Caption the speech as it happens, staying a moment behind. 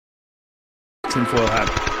tinfoil hat.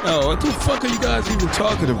 Oh, what the fuck are you guys even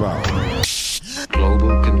talking about?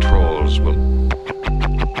 Global controls will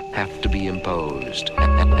have to be imposed,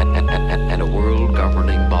 and a world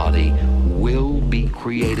governing body will be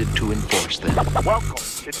created to enforce them. Welcome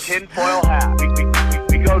to Tinfoil Hat.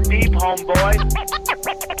 We go deep, homeboy.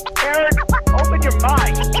 Aaron, open your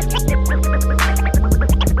mind.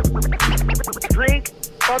 Drink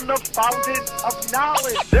from the fountain of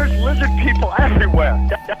knowledge. There's lizard people everywhere.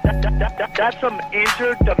 That's some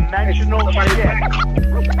interdimensional shit.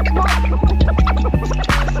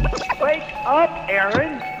 Wake up,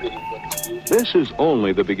 Aaron. This is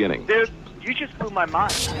only the beginning. Dude, you just blew my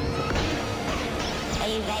mind. Are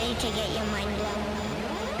you ready to get your mind blown?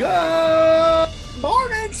 Good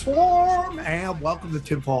morning, Swarm, and welcome to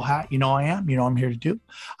Tinfoil Hat. You know I am. You know I'm here to do.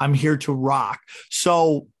 I'm here to rock.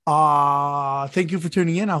 So, thank you for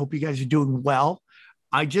tuning in. I hope you guys are doing well.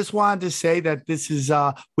 I just wanted to say that this is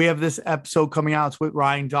we have this episode coming out. It's with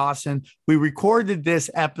Ryan Dawson. We recorded this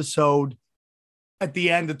episode at the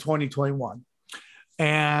end of 2021,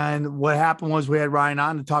 and what happened was we had Ryan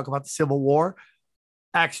on to talk about the Civil War.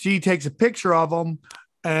 XG takes a picture of him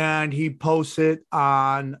and he posts it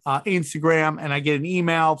on Instagram, and I get an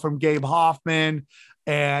email from Gabe Hoffman,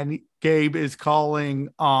 and Gabe is calling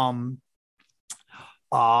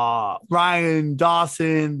Ryan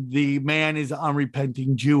Dawson, the man is an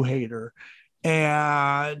unrepenting Jew hater.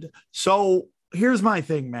 And so here's my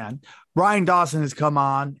thing, man. Ryan Dawson has come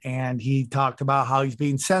on and he talked about how he's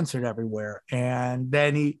being censored everywhere. And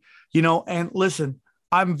then he, and listen,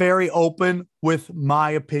 I'm very open with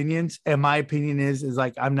my opinions, and my opinion is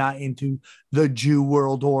like, I'm not into the Jew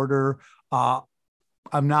world order. I'm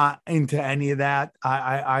not into any of that.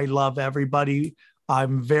 I love everybody.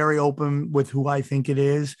 I'm very open with who I think it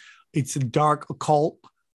is. It's a dark occult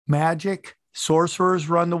magic. Sorcerers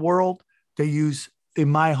run the world. They use, in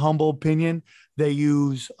my humble opinion, they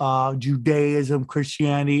use Judaism,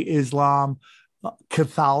 Christianity, Islam,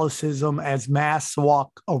 Catholicism as masks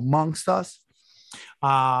walk amongst us.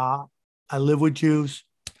 I live with Jews.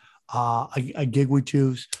 I gig with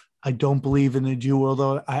Jews. I don't believe in the Jew world,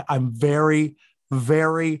 though. I'm very,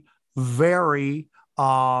 very, very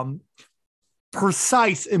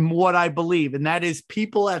precise in what I believe, and that is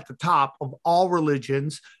people at the top of all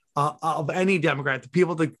religions, of any Democrat, the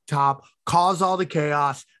people at the top cause all the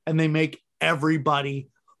chaos, and they make everybody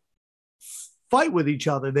fight with each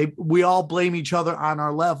other. We all blame each other on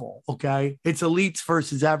our level. Okay, it's elites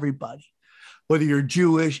versus everybody. Whether you're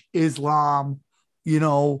Jewish, Islam,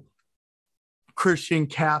 Christian,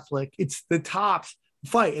 Catholic, it's the tops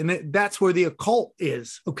fight. And that's where the occult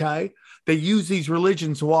is, okay? They use these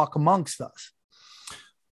religions to walk amongst us.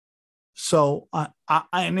 So,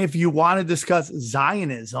 and if you want to discuss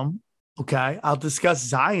Zionism, okay, I'll discuss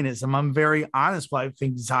Zionism. I'm very honest what I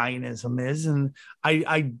think Zionism is. And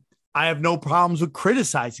I have no problems with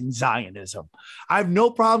criticizing Zionism. I have no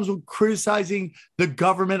problems with criticizing the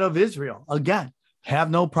government of Israel. Again, have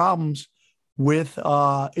no problems with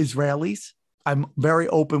Israelis. I'm very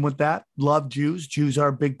open with that. Love Jews. Jews are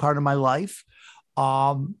a big part of my life.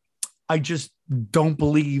 I just don't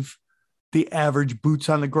believe the average boots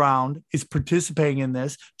on the ground is participating in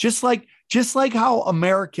this. Just like how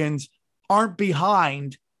Americans aren't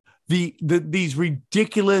behind these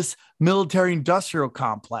ridiculous military industrial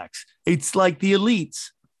complex. It's like the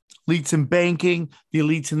elites in banking, the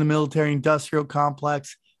elites in the military industrial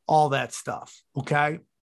complex, all that stuff. Okay.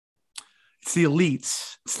 It's the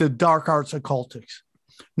elites. It's the dark arts occultics.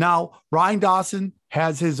 Now, Ryan Dawson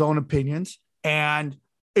has his own opinions. And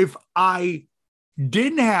if I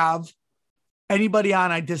didn't have anybody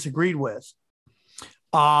on I disagreed with,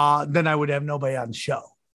 then I would have nobody on the show,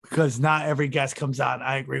 because not every guest comes on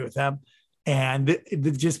I agree with them. And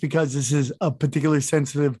just because this is a particularly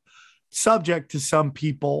sensitive subject to some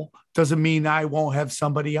people doesn't mean I won't have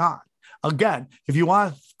somebody on. Again, if you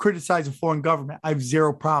want to criticize a foreign government, I have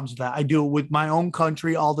zero problems with that. I do it with my own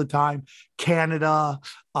country all the time. Canada,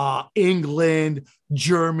 England,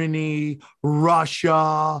 Germany,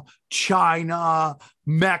 Russia, China,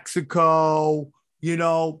 Mexico,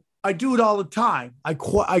 I do it all the time. I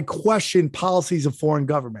question policies of foreign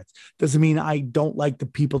governments. Doesn't mean I don't like the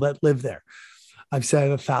people that live there. I've said it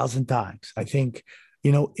 1,000 times. I think,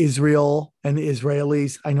 Israel and the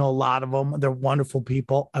Israelis, I know a lot of them. They're wonderful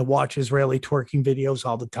people. I watch Israeli twerking videos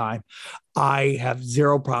all the time. I have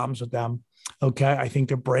zero problems with them. Okay. I think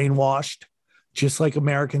they're brainwashed, just like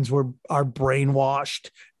Americans are brainwashed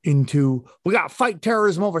into, we got to fight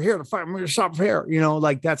terrorism over here to fight stuff here.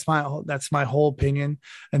 That's my whole opinion.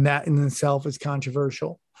 And that in itself is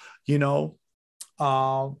controversial,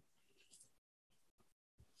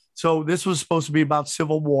 So this was supposed to be about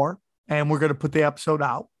Civil War. and we're going to put the episode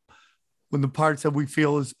out when the parts that we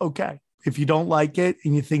feel is okay. If you don't like it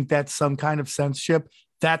and you think that's some kind of censorship,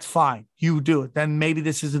 that's fine. You do it. Then maybe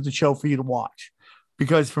this isn't the show for you to watch.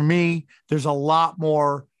 Because for me, there's a lot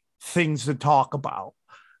more things to talk about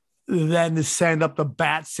than to send up the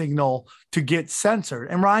bat signal to get censored.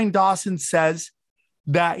 And Ryan Dawson says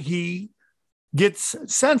that he gets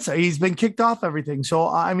censored. He's been kicked off everything. So,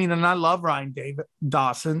 I mean, and I love Ryan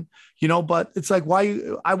Dawson, but it's like, why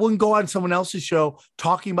I wouldn't go on someone else's show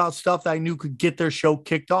talking about stuff that I knew could get their show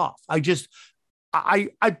kicked off. I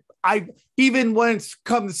even when it's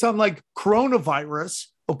come to something like coronavirus,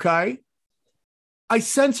 okay, I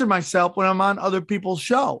censor myself when I'm on other people's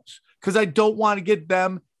shows because I don't want to get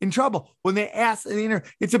them in trouble. When they ask in the interview,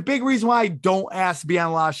 it's a big reason why I don't ask to be on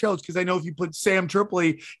a lot of shows, because I know if you put Sam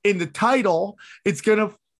Tripoli in the title, it's going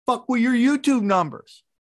to fuck with your YouTube numbers.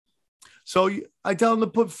 So I tell them to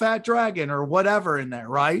put Fat Dragon or whatever in there,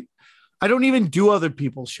 right? I don't even do other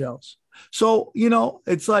people's shows. So,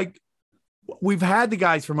 it's like we've had the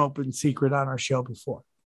guys from Open Secret on our show before,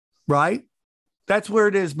 right? That's where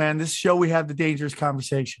it is, man. This show, we have the dangerous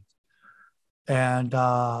conversation. And,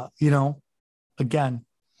 again,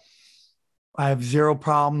 I have zero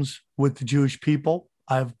problems with the Jewish people.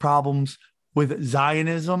 I have problems with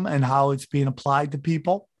Zionism and how it's being applied to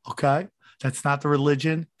people. Okay. That's not the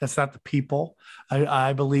religion. That's not the people.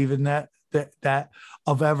 I believe in that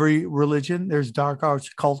of every religion, there's dark arts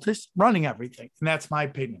cultists running everything. And that's my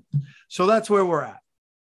opinion. So that's where we're at.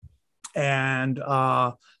 And,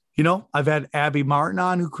 I've had Abby Martin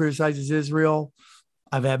on who criticizes Israel.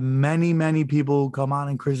 I've had many, many people who come on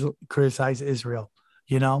and criticize Israel.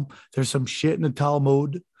 There's some shit in the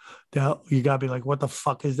Talmud that you got to be like, what the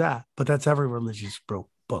fuck is that? But that's every religious book,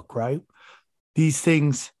 right? These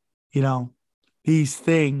things, these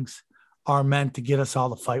things are meant to get us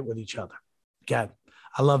all to fight with each other. Again,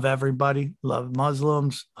 I love everybody, love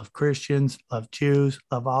Muslims, love Christians, love Jews,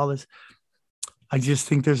 love all this. I just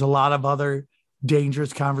think there's a lot of other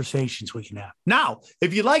dangerous conversations we can have. Now,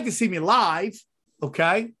 if you'd like to see me live,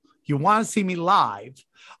 okay, you want to see me live,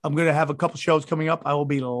 I'm going to have a couple shows coming up. I will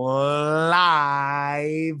be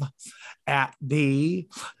live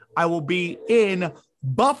I will be in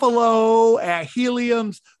Buffalo at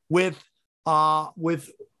Helium's with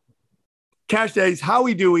Cash Days,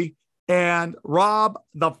 Howie Dewey, and Rob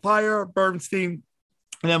the Fire Bernstein.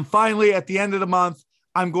 And then finally, at the end of the month,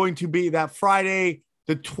 I'm going to be that Friday,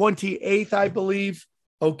 the 28th, I believe.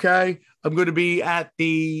 Okay. I'm going to be at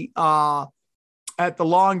the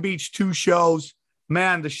Long Beach 2 shows.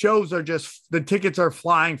 Man, the shows are the tickets are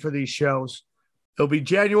flying for these shows. It'll be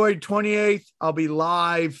January 28th. I'll be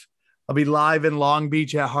live in Long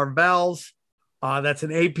Beach at Harvell's. That's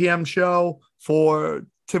an 8 p.m. show for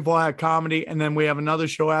Tinfoil Hat Comedy. And then we have another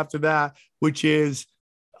show after that, which is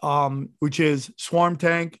Swarm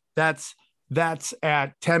Tank. That's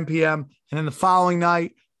at 10 p.m. And then the following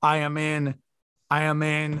night, I am in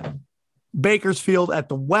Bakersfield at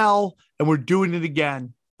the Well, and we're doing it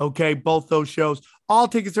again. Okay, both those shows. All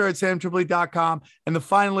tickets are at samtripoli.com. And then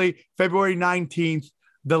finally, February 19th,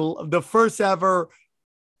 the first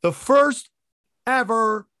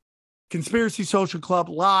ever Conspiracy Social Club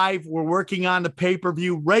live. We're working on the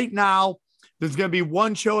pay-per-view right now. There's going to be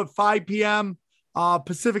one show at 5 p.m.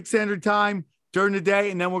 Pacific Standard Time during the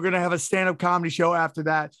day, and then we're going to have a stand-up comedy show after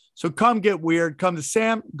that. So come get weird. Come to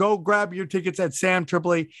Sam. Go grab your tickets at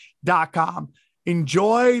samtripoli.com.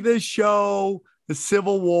 Enjoy this show, the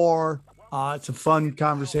Civil War. It's a fun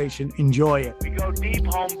conversation. Enjoy it. We go deep,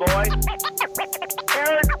 homeboy.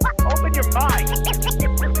 Aaron, open your mind.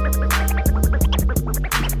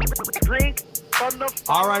 Drink from the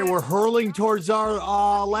All right, we're hurling towards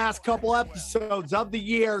our last couple episodes of the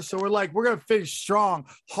year. So we're going to finish strong,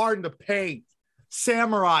 hard in the paint,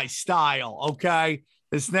 samurai style, okay?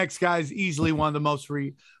 This next guy is easily one of the most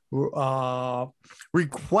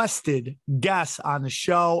requested guests on the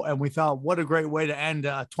show. And we thought, what a great way to end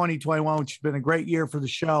 2021, which has been a great year for the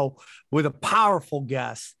show, with a powerful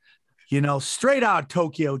guest, straight out of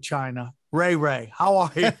Tokyo, China. Ray, how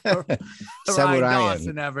are you? Ryan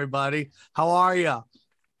Dawson, everybody. How are you?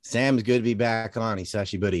 Sam's good to be back on.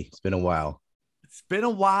 Hisashi Buddy. It's been a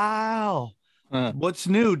while. What's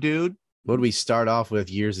new, dude? What did we start off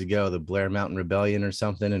with years ago? The Blair Mountain Rebellion or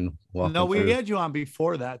something? And no, we had you on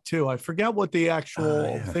before that too. I forget what the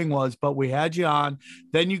actual thing was, but we had you on.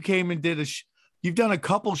 Then you came and did you've done a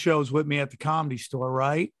couple shows with me at the Comedy Store,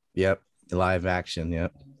 right? Yep. Live action.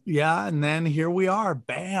 Yep. Yeah. And then here we are.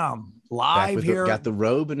 Bam. Live here. Got the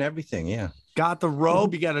robe and everything. Yeah. Got the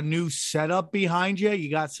robe. You got a new setup behind you.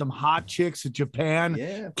 You got some hot chicks of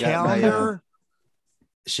Japan calendar.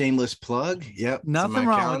 Shameless plug. Yep. Nothing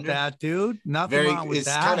wrong with that, dude. Nothing wrong with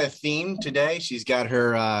that. It's kind of themed today. She's got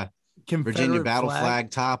her Virginia battle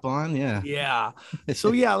flag top on. Yeah. Yeah.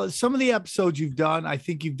 So yeah, some of the episodes you've done, I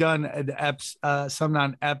think you've done some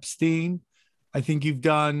on Epstein. I think you've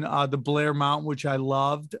done the Blair Mountain, which I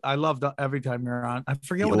loved. I loved every time you're on. I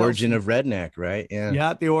forget the origin of redneck, right? Yeah.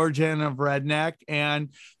 Yeah, the origin of redneck. And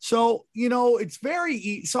so, it's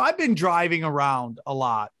very so I've been driving around a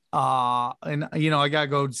lot. And I gotta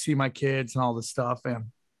go see my kids and all this stuff. And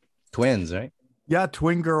twins, right? Yeah,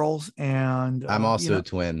 twin girls. And I'm also a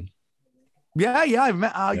twin. Yeah.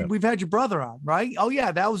 We've had your brother on, right? Oh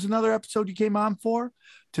yeah, that was another episode you came on for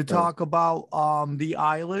to talk about the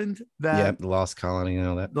island that the Lost Colony and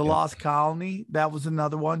all that. The Lost Colony. That was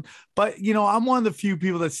another one. But I'm one of the few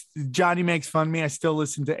people that Johnny makes fun of me. I still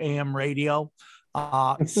listen to AM radio,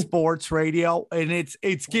 sports radio, and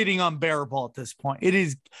it's getting unbearable at this point. It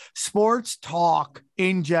is sports talk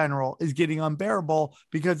in general is getting unbearable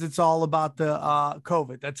because it's all about the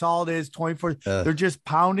COVID. That's all it is. 24. They're just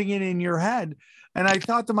pounding it in your head. And I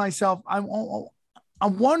thought to myself, I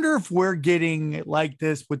wonder if we're getting like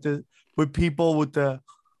this with people with the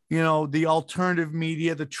alternative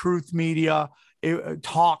media, the truth media,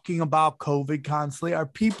 talking about COVID constantly. Are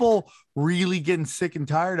people really getting sick and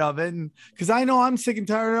tired of it? And because I know I'm sick and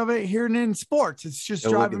tired of it hearing it in sports. It's just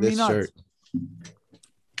driving me nuts.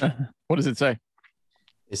 What does it say?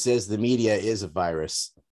 It says the media is a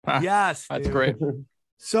virus. Yes, that's great.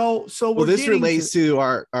 So this relates to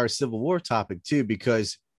our Civil War topic too,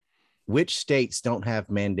 because which states don't have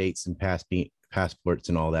mandates and passports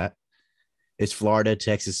and all that? It's Florida,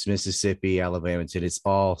 Texas, Mississippi, Alabama, and it's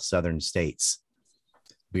all southern states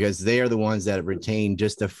because they are the ones that retain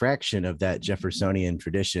just a fraction of that Jeffersonian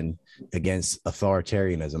tradition against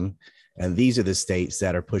authoritarianism. And these are the states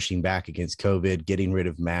that are pushing back against COVID, getting rid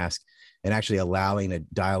of masks, and actually allowing a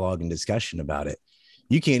dialogue and discussion about it.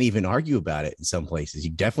 You can't even argue about it in some places.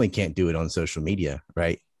 You definitely can't do it on social media,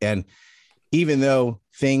 right? And even though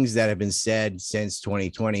things that have been said since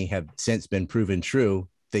 2020 have since been proven true,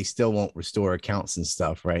 they still won't restore accounts and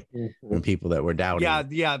stuff, right? From people that were doubting.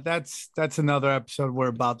 Yeah, that's another episode we're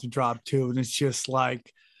about to drop too. And it's just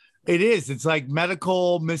like, it's like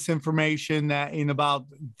medical misinformation that in about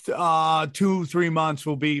 2-3 months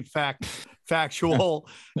will be factual.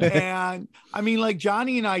 And I mean, like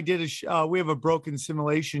Johnny and I did we have a broken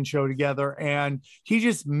simulation show together, and he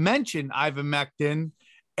just mentioned ivermectin.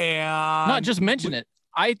 And not just mention it.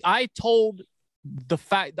 I told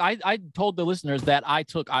I told the listeners that I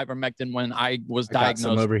took ivermectin when I was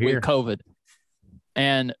diagnosed with COVID,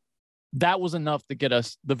 and that was enough to get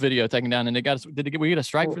us the video taken down. And we get a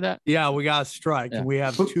strike for that? Yeah, we got a strike. Yeah. We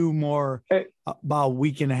have 2 more, about a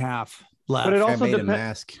week and a half left. But it also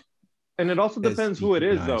depends. And it also depends who it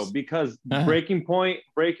is, though, because Breaking Point,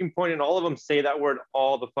 and all of them say that word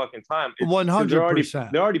all the fucking time.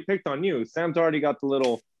 100%. They already picked on you. Sam's already got the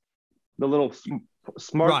little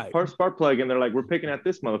smart spark plug, and they're like, we're picking at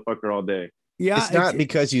this motherfucker all day. Yeah, it's not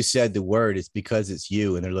because you said the word; it's because it's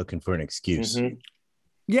you, and they're looking for an excuse. Mm-hmm.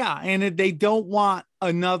 Yeah, and they don't want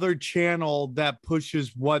another channel that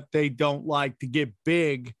pushes what they don't like to get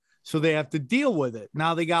big, so they have to deal with it.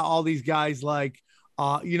 Now they got all these guys like.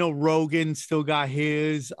 Rogan still got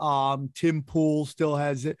his. Tim Pool still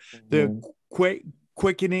has it. The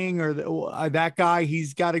Quickening or that guy,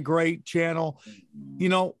 he's got a great channel.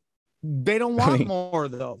 They don't want more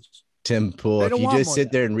of those. Tim Pool, if you just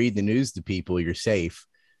sit there and read the news to people, you're safe.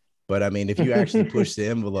 But I mean, if you actually push the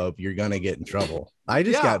envelope, you're gonna get in trouble. I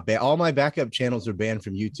just got all my backup channels are banned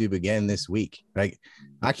from YouTube again this week. Like,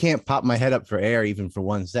 I can't pop my head up for air even for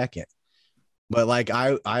 1 second. But like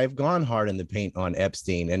I've gone hard in the paint on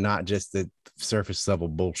Epstein, and not just the surface level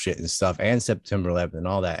bullshit and stuff, and September 11th and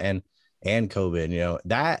all that, and COVID.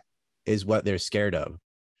 That is what they're scared of.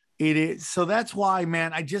 It is. So that's why,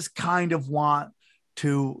 man, I just kind of want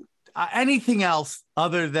to anything else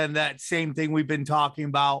other than that same thing we've been talking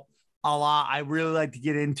about a lot. I really like to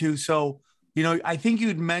get into. So I think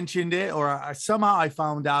you'd mentioned it, or somehow I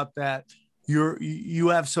found out that. You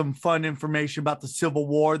have some fun information about the Civil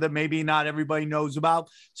War that maybe not everybody knows about.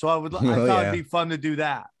 So I thought it'd be fun to do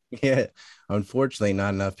that. Yeah. Unfortunately,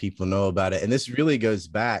 not enough people know about it. And this really goes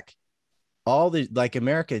back.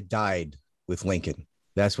 America died with Lincoln.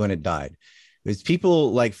 That's when it died. There's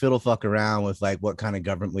people like fiddle fuck around with like what kind of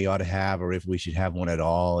government we ought to have, or if we should have one at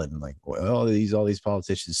all. And like, well, all these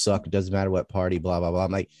politicians suck. It doesn't matter what party, blah, blah, blah.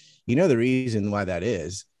 I'm like, the reason why that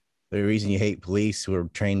is. The reason you hate police, who are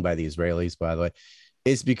trained by the Israelis, by the way,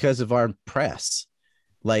 is because of our press.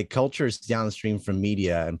 Like, culture is downstream from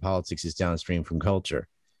media, and politics is downstream from culture.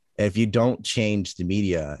 If you don't change the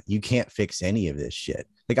media, you can't fix any of this shit.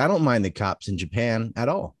 Like, I don't mind the cops in Japan at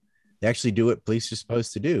all. They actually do what police are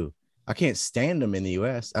supposed to do. I can't stand them in the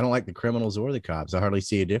US. I don't like the criminals or the cops. I hardly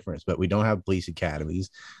see a difference, but we don't have police academies.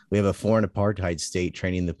 We have a foreign apartheid state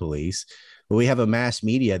training the police, but we have a mass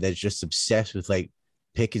media that's just obsessed with like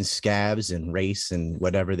picking scabs and race and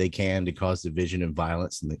whatever they can to cause division and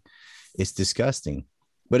violence. And it's disgusting,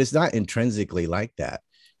 but it's not intrinsically like that.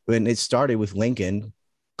 When it started with Lincoln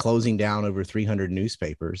closing down over 300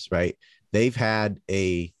 newspapers, right? They've had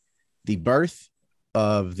the birth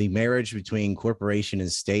of the marriage between corporation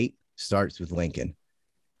and state starts with Lincoln.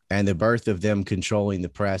 And the birth of them controlling the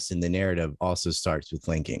press and the narrative also starts with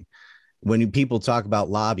Lincoln. When people talk about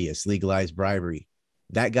lobbyists, legalized bribery,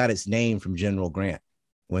 that got its name from General Grant.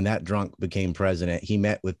 When that drunk became president, he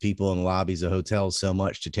met with people in lobbies of hotels so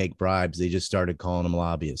much to take bribes, they just started calling them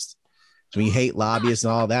lobbyists. So we hate lobbyists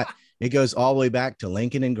and all that. It goes all the way back to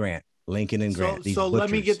Lincoln and Grant. So let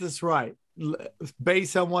me get this right.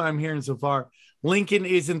 Based on what I'm hearing so far, Lincoln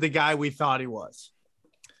isn't the guy we thought he was.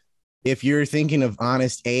 If you're thinking of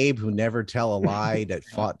Honest Abe, who never tell a lie, that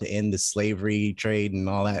fought to end the slavery trade and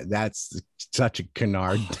all that, that's such a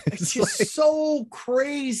canard. It's just like, so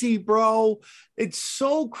crazy, bro. It's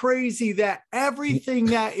so crazy that everything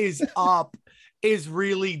that is up is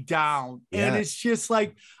really down. Yeah. And it's just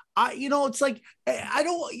like, it's like, I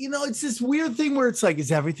don't, it's this weird thing where it's like,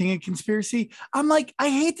 is everything a conspiracy? I'm like, I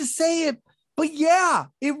hate to say it, but yeah,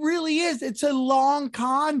 it really is. It's a long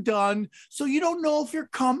con done. So you don't know if you're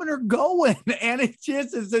coming or going. And it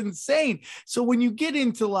just is insane. So when you get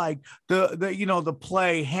into like the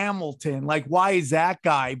play Hamilton, like, why is that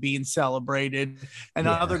guy being celebrated and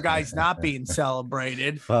other guys not being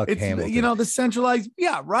celebrated? Fuck it's Hamilton. The centralized.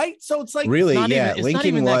 Yeah. Right. So it's like, really,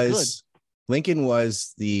 Lincoln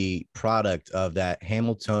was the product of that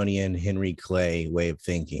Hamiltonian Henry Clay way of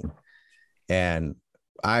thinking. And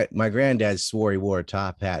my granddad swore he wore a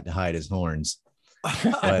top hat to hide his horns.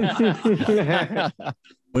 But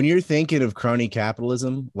when you're thinking of crony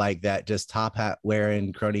capitalism, like that, just top hat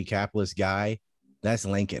wearing crony capitalist guy, that's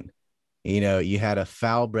Lincoln. You had a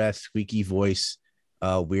foul breath, squeaky voice,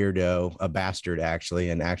 weirdo, a bastard,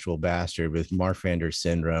 actually, an actual bastard with Marfan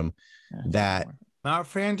syndrome. That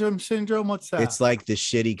Marfan syndrome. What's that? It's like the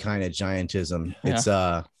shitty kind of giantism. Yeah. It's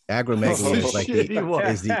acromegaly is like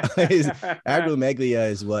acromegaly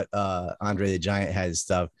is what Andre the Giant has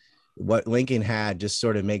stuff. What Lincoln had just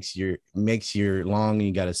sort of makes your long,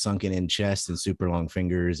 you got a sunken in chest and super long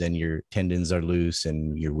fingers, and your tendons are loose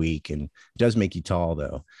and you're weak, and it does make you tall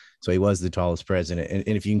though. So he was the tallest president,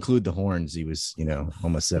 and if you include the horns, he was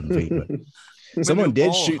almost 7 feet. But someone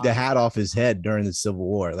did shoot the hat off his head during the Civil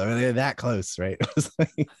War. They're that close, right? It was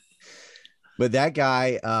like, but that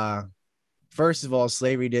guy, first of all,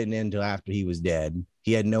 slavery didn't end until after he was dead.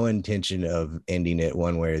 He had no intention of ending it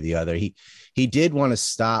one way or the other. He did want to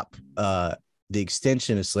stop the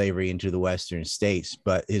extension of slavery into the Western states,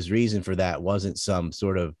 but his reason for that wasn't some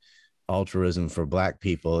sort of altruism for Black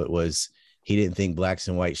people. It was he didn't think Blacks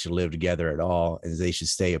and whites should live together at all, and they should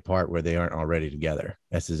stay apart where they aren't already together.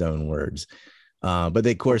 That's his own words. But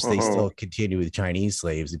of course, they still continue with Chinese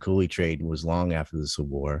slaves. The coolie trade was long after the Civil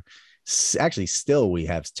War. Actually, still we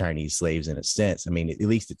have Chinese slaves in a sense. I mean, at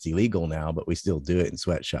least it's illegal now, but we still do it in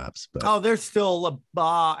sweatshops. But there's still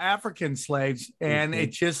African slaves, and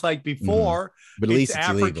it's just like before. But at least it's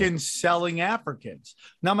Africans illegal. Selling Africans.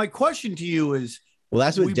 Now, my question to you is: well,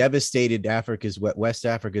 that's what devastated West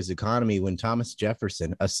Africa's economy when Thomas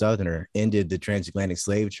Jefferson, a Southerner, ended the transatlantic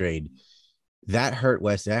slave trade. That hurt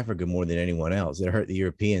West Africa more than anyone else. It hurt the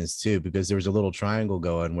Europeans too, because there was a little triangle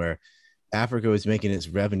going where Africa was making its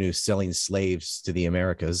revenue selling slaves to the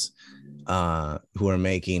Americas, who are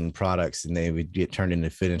making products, and they would get turned into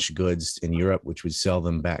finished goods in Europe, which would sell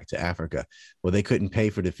them back to Africa. Well, they couldn't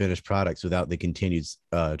pay for the finished products without the continued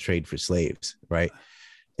trade for slaves, right?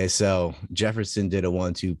 And so Jefferson did a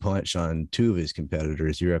 1-2 punch on two of his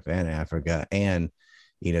competitors, Europe and Africa, and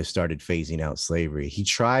started phasing out slavery. He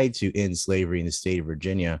tried to end slavery in the state of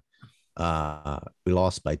Virginia. We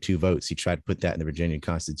lost by 2 votes. He tried to put that in the Virginia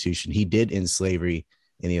Constitution. He did end slavery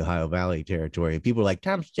in the Ohio Valley territory. People are like,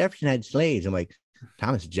 Thomas Jefferson had slaves. I'm like,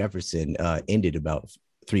 Thomas Jefferson ended about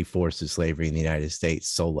 3/4 of slavery in the United States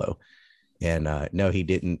solo. And no, he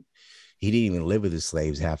didn't. He didn't even live with his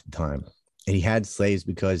slaves half the time. And he had slaves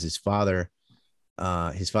because his father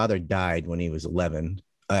died when he was 11,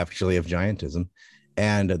 actually of giantism,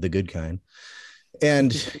 and the good kind.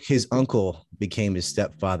 And his uncle became his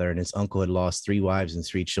stepfather, and his uncle had lost 3 wives and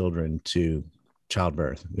 3 children to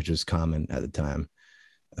childbirth, which was common at the time.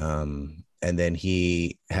 And then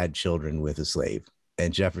he had children with a slave.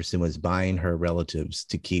 and Jefferson was buying her relatives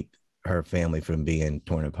to keep her family from being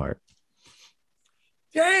torn apart.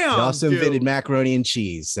 Damn. He also invented macaroni and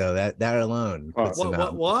cheese. So that alone.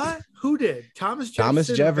 What? Who did? Thomas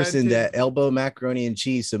Jefferson, that elbow macaroni and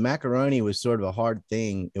cheese. So macaroni was sort of a hard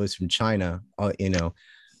thing. It was from China,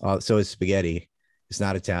 so is spaghetti. It's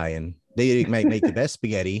not Italian. They might make the best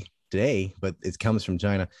spaghetti today, but it comes from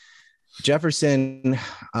China. Jefferson,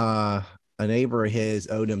 a neighbor of his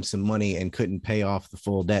owed him some money and couldn't pay off the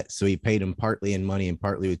full debt. So he paid him partly in money and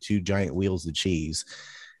partly with 2 giant wheels of cheese.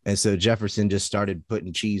 And so Jefferson just started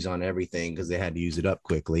putting cheese on everything because they had to use it up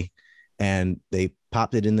quickly. And they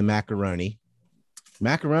popped it in the macaroni.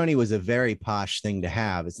 Macaroni was a very posh thing to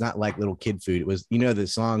have. It's not like little kid food. It was, the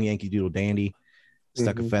song Yankee Doodle Dandy,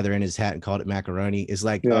 stuck a feather in his hat and called it macaroni. It's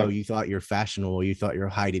like, oh, you thought you're fashionable. You thought you're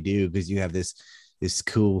high to do because you have this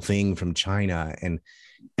cool thing from China, and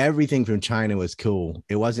everything from China was cool.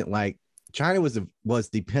 It wasn't like China was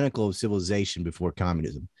the pinnacle of civilization before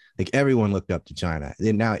communism. Like everyone looked up to China.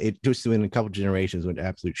 And now it just in a couple generations went to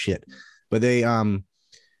absolute shit. But they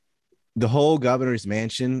the whole governor's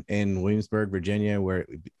mansion in Williamsburg, Virginia,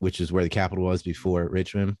 which is where the capital was before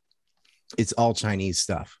Richmond, it's all Chinese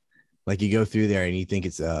stuff. Like you go through there and you think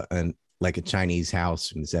it's like a Chinese house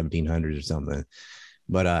from the 1700s or something.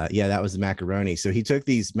 But that was the macaroni. So he took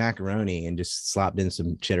these macaroni and just slopped in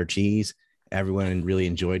some cheddar cheese. Everyone really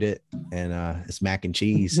enjoyed it. And it's mac and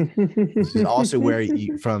cheese. This is also where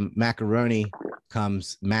from macaroni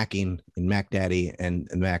comes macking and Mac Daddy and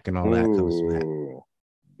Mac and all that comes from that.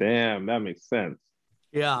 Damn, that makes sense.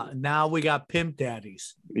 Yeah, now we got pimp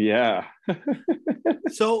daddies. Yeah.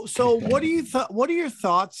 So what are your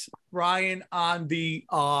thoughts, Ryan, on the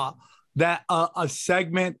that a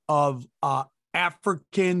segment of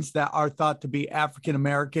Africans that are thought to be African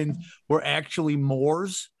Americans were actually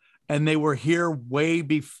Moors, and they were here way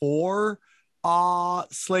before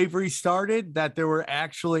slavery started, that there were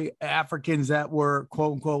actually Africans that were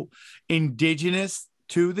quote unquote indigenous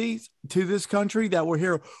to this country that were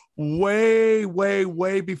here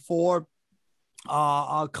way before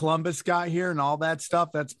Columbus got here and all that stuff.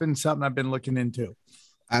 That's been something I've been looking into.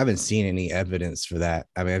 I haven't seen any evidence for that.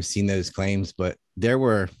 I mean, I've seen those claims, but there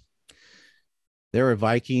were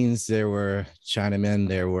Vikings, there were Chinamen,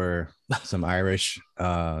 there were some Irish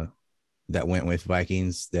that went with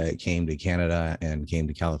Vikings that came to Canada and came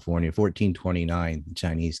to California. 1429, the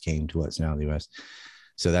Chinese came to what's now the U.S.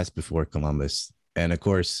 So that's before Columbus. And of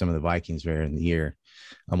course, some of the Vikings were in the year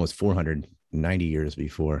almost 490 years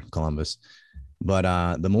before Columbus.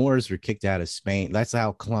 But the Moors were kicked out of Spain. That's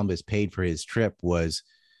how Columbus paid for his trip, was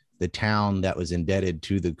the town that was indebted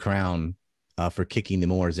to the crown for kicking the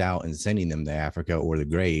Moors out and sending them to Africa or the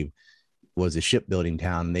grave was a shipbuilding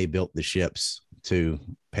town. They built the ships to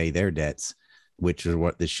pay their debts, which are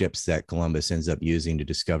what the ships that Columbus ends up using to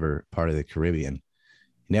discover part of the Caribbean.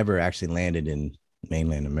 Never actually landed in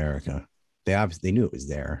mainland America. They obviously knew it was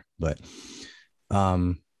there, but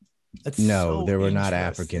there were not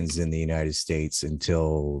Africans in the United States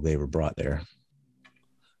until they were brought there.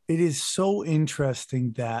 It is so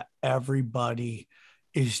interesting that everybody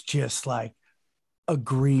is just like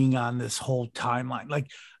agreeing on this whole timeline. Like,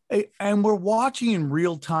 and we're watching in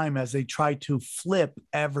real time as they try to flip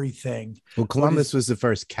everything. Well, Columbus was the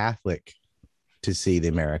first Catholic to see the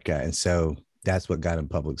America. And so that's what got him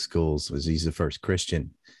public schools, was he's the first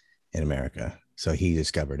Christian in America. So he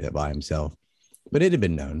discovered it by himself, but it had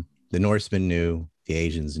been known. The Norsemen knew, the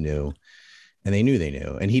Asians knew, and they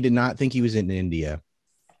knew. And he did not think he was in India.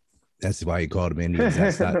 That's why he called him Indians.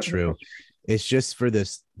 That's not true. It's just for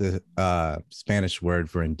the Spanish word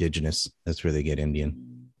for indigenous. That's where they get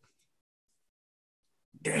Indian.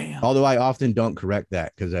 Damn. Although I often don't correct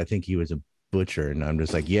that because I think he was a butcher, and I'm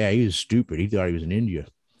just like, yeah, he was stupid. He thought he was in India.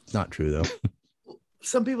 It's not true though.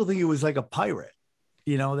 Some people think he was like a pirate.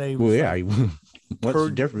 What's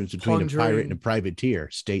the difference between a pirate and a privateer?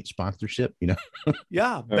 State sponsorship,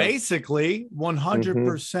 Yeah, basically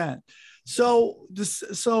 100%. So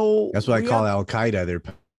that's what I call Al Qaeda. They're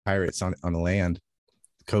pirates on the land,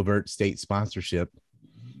 covert state sponsorship.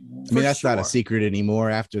 I mean, that's not a secret anymore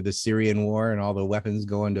after the Syrian war and all the weapons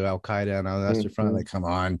going to Al Qaeda and all that's the front. Like, come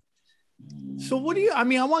on. So I want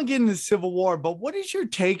to get into the Civil War, but what is your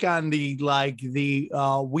take on the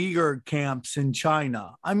Uyghur camps in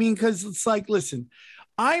China? I mean, because it's like, listen,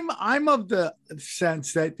 I'm of the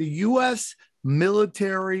sense that the U.S.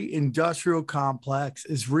 military industrial complex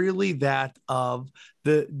is really that of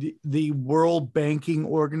the World Banking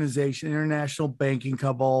Organization, International Banking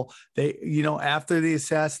Cabal. They, after the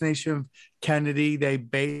assassination of Kennedy, they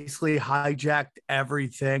basically hijacked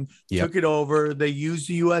everything, took it over. They used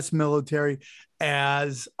the U.S. military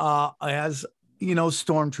as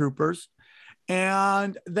stormtroopers,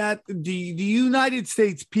 and that the United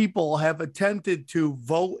States people have attempted to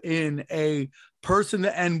vote in a person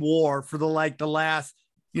to end war for the last,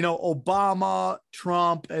 Obama,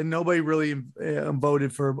 Trump, and nobody really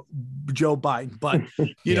voted for Joe Biden. But,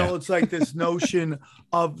 it's like this notion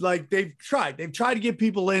of they've tried to get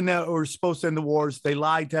people in that were supposed to end the wars. They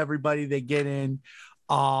lied to everybody. They get in.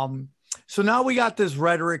 So now we got this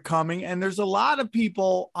rhetoric coming, and there's a lot of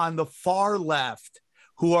people on the far left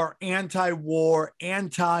who are anti-war,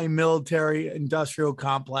 anti-military industrial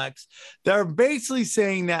complex. They're basically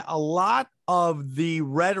saying that a lot of the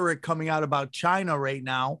rhetoric coming out about China right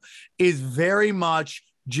now is very much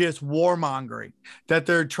just warmongering, that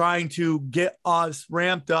they're trying to get us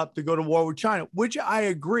ramped up to go to war with China, which I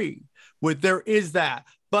agree with. There is that.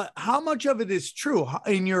 But how much of it is true,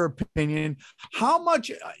 in your opinion? How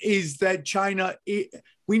much is that China?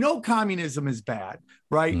 We know communism is bad,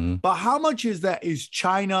 right? Mm-hmm. But how much is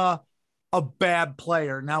China a bad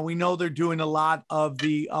player? Now, we know they're doing a lot of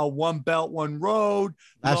the One Belt, One Road.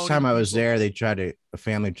 Last time I was there, a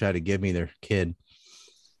family tried to give me their kid.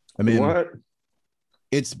 I mean, what?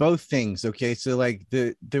 It's both things. Okay. So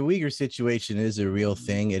the Uyghur situation is a real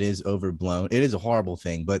thing. It is overblown. It is a horrible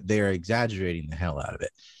thing, but they're exaggerating the hell out of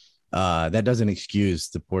it. That doesn't excuse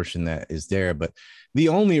the portion that is there. But the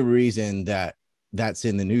only reason that's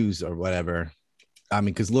in the news or whatever, I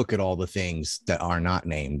mean, because look at all the things that are not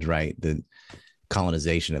named, right? The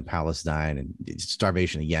colonization of Palestine and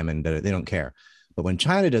starvation of Yemen, they don't care. But when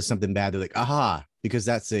China does something bad, they're like, aha, because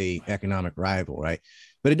that's a economic rival, right?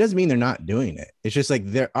 But it doesn't mean they're not doing it. It's just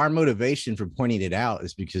our motivation for pointing it out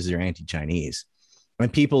is because they're anti-Chinese.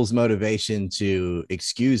 And people's motivation to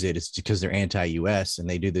excuse it is because they're anti-US, and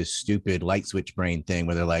they do this stupid light switch brain thing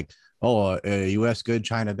where they're like, oh, US good,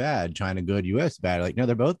 China bad, China good, US bad. Like, no,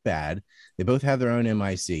 they're both bad. They both have their own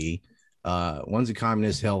MIC. One's a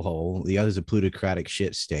communist hellhole. The other's a plutocratic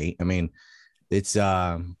shit state. I mean, it's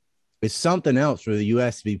something else for the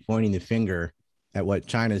US to be pointing the finger at what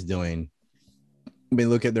China's doing. I mean,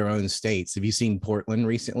 look at their own states. Have you seen Portland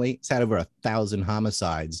recently? It's had over 1,000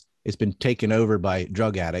 homicides. It's been taken over by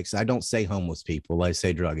drug addicts. I don't say homeless people. I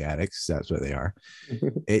say drug addicts. That's what they are.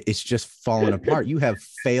 It's just falling apart. You have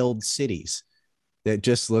failed cities that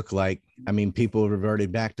just look like, I mean, people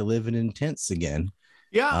reverted back to living in tents again.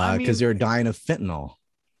 Yeah. Because they're dying of fentanyl.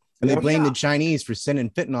 And they blame the Chinese for sending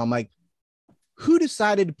fentanyl. I'm like, who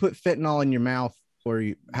decided to put fentanyl in your mouth or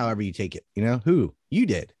however you take it? Who? You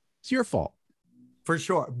did. It's your fault. For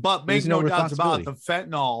sure. But make no doubts about it, the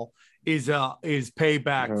fentanyl is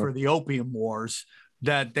payback for the opium wars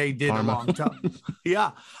that they did a long time.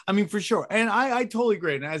 Yeah. I mean, for sure. And I totally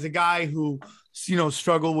agree. And as a guy who,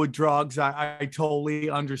 struggled with drugs, I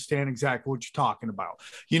totally understand exactly what you're talking about.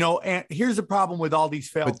 And here's the problem with all these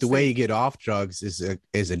failed. But the way you get off drugs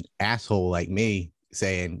is an asshole like me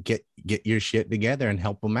saying, get your shit together and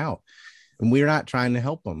help them out. And we're not trying to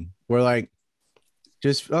help them. We're like,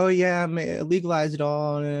 just, oh yeah, legalize it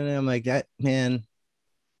all. And I'm like, that, man,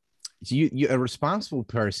 you a responsible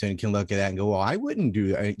person can look at that and go, well, I wouldn't do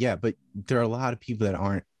that. Yeah, but there are a lot of people that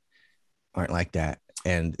aren't like that.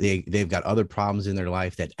 And they've got other problems in their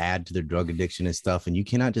life that add to their drug addiction and stuff. And you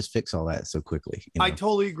cannot just fix all that so quickly. I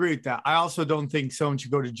totally agree with that. I also don't think someone should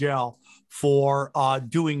go to jail for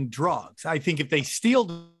doing drugs. I think if they steal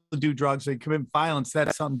to do drugs, they commit violence,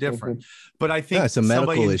 that's something different. But I think it's a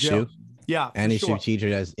medical issue. Yeah. And issue teacher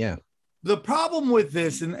has, The problem with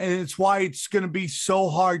this, and it's why it's going to be so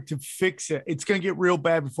hard to fix it, it's going to get real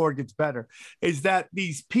bad before it gets better, is that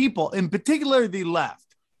these people, in particular the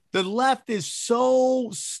left is so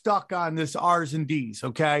stuck on this R's and D's,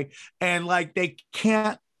 okay? And they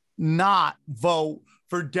can't not vote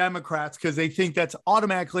for Democrats because they think that's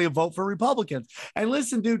automatically a vote for Republicans. And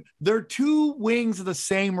listen, dude, they're two wings of the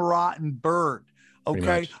same rotten bird.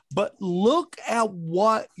 Okay. But look at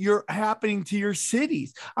what you're happening to your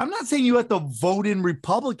cities. I'm not saying you have to vote in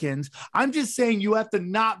Republicans. I'm just saying you have to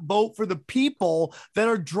not vote for the people that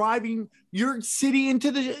are driving your city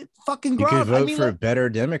into the fucking ground. You could vote for better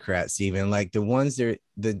Democrats, even like the ones that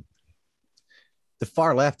the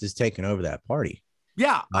far left is taking over that party.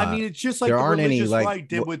 Yeah. I mean, it's just like there the aren't any right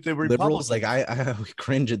did with the Republicans. Liberals. I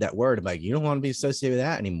cringe at that word. I'm like, you don't want to be associated with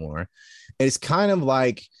that anymore. It's kind of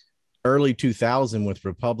like early 2000 with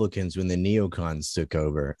Republicans when the neocons took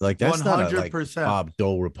over. Like that's 100%. Not a Bob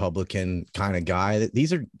Dole Republican kind of guy.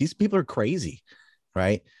 These people are crazy,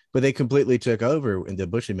 right? But they completely took over in the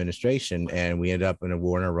Bush administration, and we ended up in a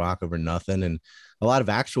war in Iraq over nothing. And a lot of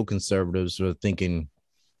actual conservatives were thinking,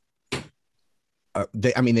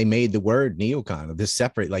 they made the word neocon, this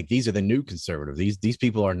separate, like these are the new conservatives. These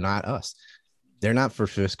people are not us. They're not for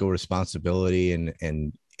fiscal responsibility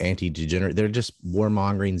and anti-degenerate. They're just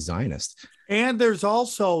warmongering Zionists. And there's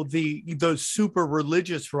also the super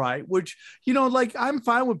religious right, which, you know, like I'm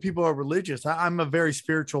fine with people who are religious. I'm a very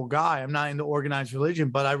spiritual guy. I'm not into organized religion,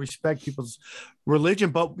 but I respect people's religion.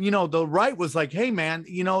 But, you know, the right was like, hey, man,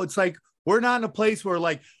 you know, it's like we're not in a place where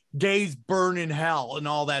like gays burn in hell and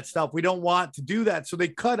all that stuff. We don't want to do that. So they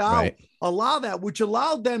cut out a lot of that, which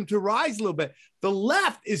allowed them to rise a little bit. The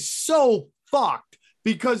left is so fucked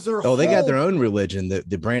because they're they got their own religion,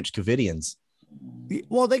 the Branch Covidians.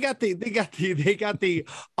 Well, they got the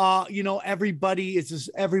you know, everybody is just,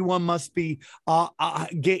 everyone must be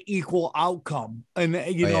get equal outcome, and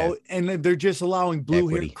you know, and they're just allowing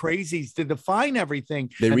blue-haired crazies to define everything.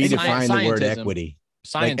 They redefine the word equity.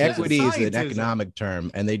 Like equity is an economic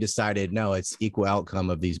term, and they decided no, it's equal outcome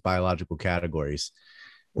of these biological categories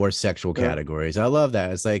or sexual categories. I love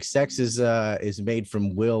that. It's like sex is made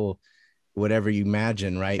from will, whatever you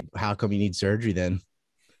imagine, right? How come you need surgery then?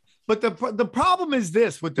 But the problem is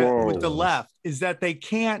this with the left is that they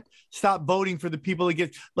can't stop voting for the people that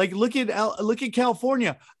get, like, look at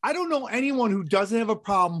California. I don't know anyone who doesn't have a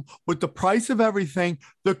problem with the price of everything,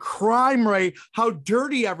 the crime rate, how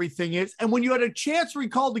dirty everything is. And when you had a chance to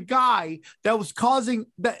recall the guy that was causing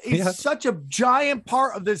that is such a giant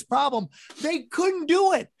part of this problem, they couldn't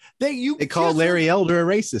do it. They called Larry Elder a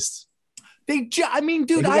racist. I mean,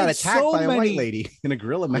 dude, I got attacked by a white lady in a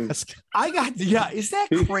gorilla mask. Is that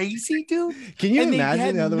crazy, dude? Can you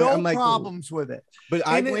imagine? They had no problems with it. But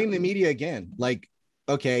I blame the media again. Like,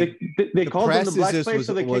 okay, they called him the black slave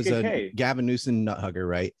for the KKK. Gavin Newsom nut hugger,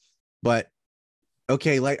 right? But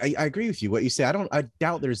okay, like I agree with you. What you say, I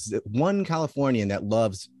doubt there's one Californian that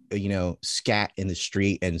loves, you know, scat in the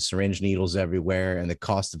street and syringe needles everywhere, and the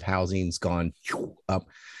cost of housing's gone up.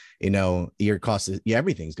 You know, your cost of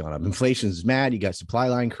everything's gone up. Inflation's mad. You got supply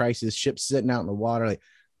line crisis, ships sitting out in the water, like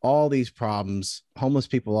all these problems, homeless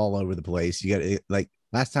people all over the place. You got, like,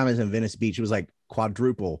 last time I was in Venice Beach, it was like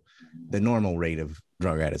quadruple the normal rate of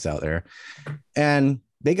drug addicts out there. And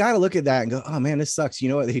they got to look at that and go, oh man, this sucks. You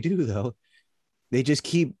know what they do though? They just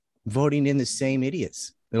keep voting in the same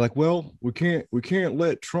idiots. They're like, well, we can't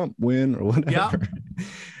let Trump win or whatever. Yeah.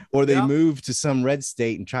 Or they move to some red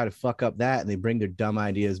state and try to fuck up that, and they bring their dumb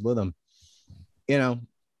ideas with them, you know.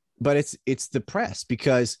 But it's the press,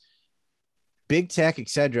 because big tech,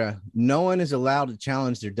 etc. No one is allowed to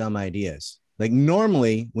challenge their dumb ideas. Like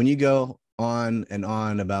normally, when you go on and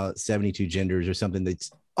on about 72 genders or something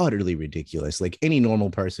that's utterly ridiculous, like any normal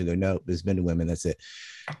person go, no, there's men and women, that's it.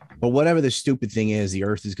 But whatever the stupid thing is, the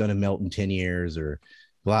Earth is going to melt in 10 years, or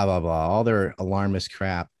blah blah blah, all their alarmist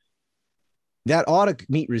crap. That ought to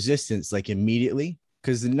meet resistance like immediately,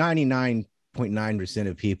 because the 99.9%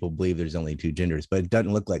 of people believe there's only two genders, but it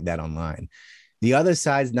doesn't look like that online. The other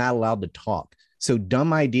side's not allowed to talk. So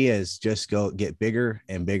dumb ideas just get bigger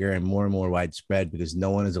and bigger and more widespread because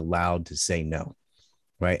no one is allowed to say no.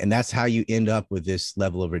 Right. And that's how you end up with this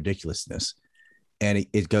level of ridiculousness. And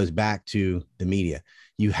it goes back to the media.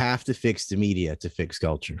 You have to fix the media to fix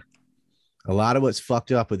culture. A lot of what's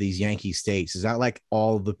fucked up with these Yankee states is not like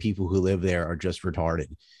all the people who live there are just retarded.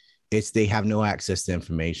 It's they have no access to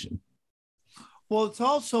information. Well, it's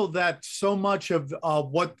also that so much of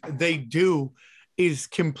what they do is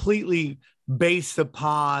completely based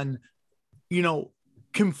upon, you know,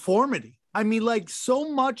 conformity. I mean, like, so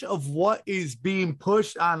much of what is being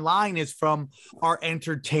pushed online is from our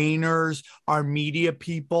entertainers, our media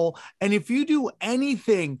people. And if you do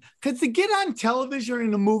anything, because to get on television or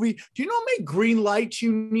in a movie, do you know how many green lights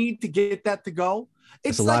you need to get that to go?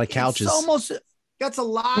 It's a lot of couches. That's a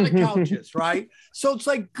lot of couches, right? So it's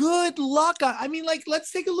like, good luck. I mean, like,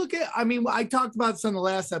 let's take a look at, I mean, I talked about this on the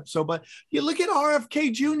last episode, but you look at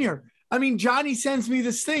RFK Jr. I mean, Johnny sends me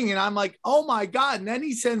this thing and I'm like, oh my God. And then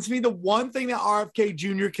he sends me the one thing that RFK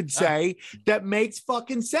Jr. could say that makes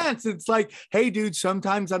fucking sense. It's like, hey, dude,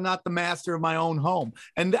 sometimes I'm not the master of my own home.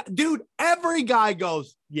 And dude, every guy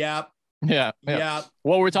goes, yep. Yeah.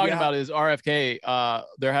 What we're talking about is RFK.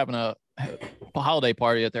 They're having a holiday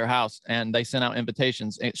party at their house, and they sent out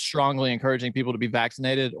invitations strongly encouraging people to be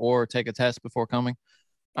vaccinated or take a test before coming.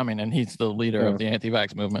 I mean, and he's the leader of the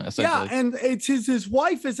anti-vax movement, essentially. Yeah, and it's his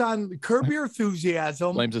wife is on Curb Your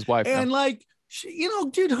Enthusiasm. Blames his wife. And like, you know,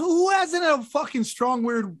 dude, who hasn't a fucking strong,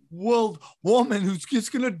 weird-willed woman who's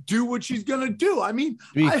just going to do what she's going to do? I mean.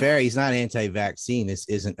 To be fair, he's not anti-vaccine. This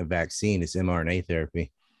isn't a vaccine. It's mRNA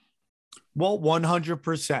therapy. Well,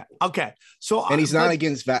 100%. Okay. So, and he's not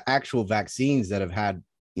against actual vaccines that have had,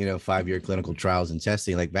 you know, 5-year clinical trials and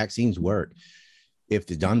testing. Like, vaccines work if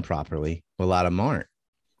they're done properly. But a lot of them aren't.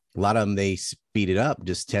 A lot of them, they speed it up,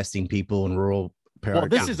 just testing people in rural Well,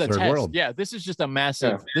 this is a test. World. Yeah, this is just a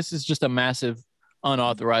massive. Yeah. This is just a massive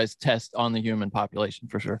unauthorized test on the human population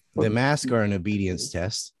for sure. The masks are an obedience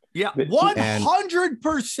test. Yeah,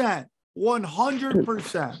 100%.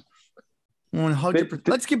 100%. 100%.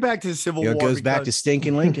 Let's get back to the Civil War. It goes back to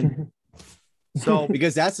stinking Lincoln. So,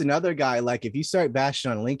 because that's another guy. Like, if you start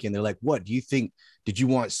bashing on Lincoln, they're like, "What do you think? Did you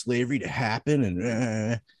want slavery to happen?"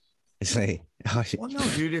 And it's like, well, no,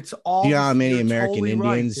 dude, it's all. You know how many American totally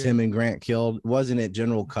Indians him and Grant killed? Wasn't it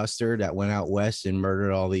General Custer that went out west and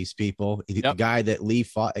murdered all these people? Yep. The guy that Lee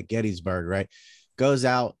fought at Gettysburg, right? Goes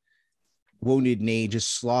out, wounded knee,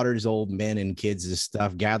 just slaughters old men and kids and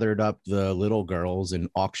stuff, gathered up the little girls and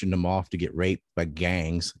auctioned them off to get raped by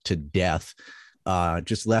gangs to death.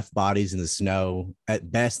 Just left bodies in the snow.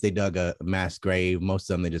 At best, they dug a mass grave. Most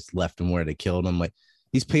of them, they just left them where they killed them. Like,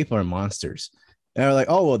 these people are monsters. And they're like,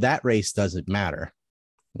 oh, well, that race doesn't matter.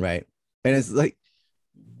 Right. And it's like,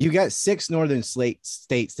 you got 6 northern states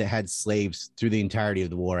that had slaves through the entirety of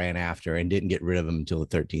the war and after, and didn't get rid of them until the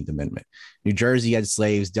 13th Amendment. New Jersey had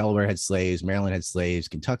slaves, Delaware had slaves, Maryland had slaves,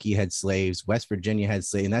 Kentucky had slaves, West Virginia had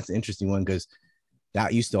slaves. And that's an interesting one because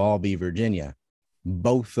that used to all be Virginia.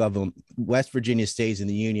 Both of them, West Virginia stays in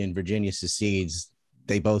the Union, Virginia secedes.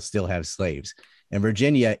 They both still have slaves. And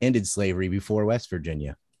Virginia ended slavery before West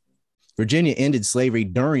Virginia. Virginia ended slavery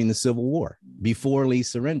during the Civil War, before Lee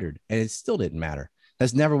surrendered, and it still didn't matter.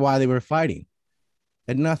 That's never why they were fighting.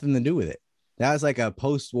 It had nothing to do with it. That was like a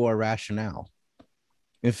post-war rationale.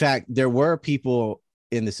 In fact, there were people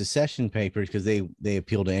in the secession papers, because they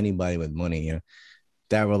appeal to anybody with money, you know,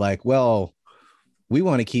 that were like, well, we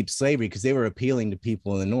want to keep slavery, because they were appealing to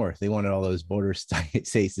people in the North. They wanted all those border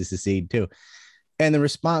states to secede too. And the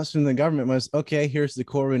response from the government was, okay, here's the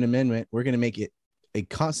Corwin Amendment. We're going to make it a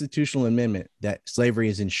constitutional amendment that slavery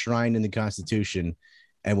is enshrined in the Constitution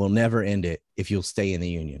and will never end it if you'll stay in the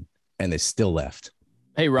Union. And they still left.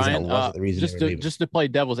 Hey, Ryan, just to play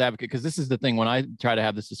devil's advocate, because this is the thing. When I try to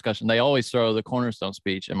have this discussion, they always throw the Cornerstone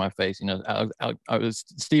speech in my face. You know, was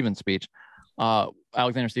Stephen's speech,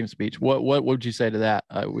 Alexander Stephen's speech. What would you say to that?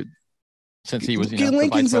 Since he was,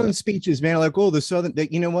 Lincoln's own speeches, man, like, oh, the Southern,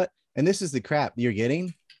 you know what? And this is the crap you're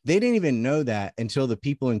getting. They didn't even know that until the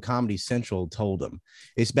people in Comedy Central told them.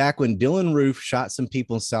 It's back when Dylan Roof shot some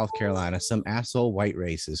people in South Carolina, some asshole white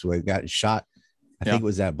racist who got shot. I think it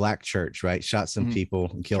was at Black Church, right? Shot some people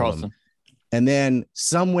and killed them. And then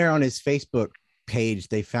somewhere on his Facebook page,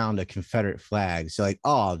 they found a Confederate flag. So like,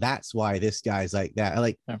 oh, that's why this guy's like that.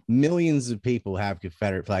 Like millions of people have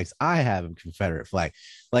Confederate flags. I have a Confederate flag.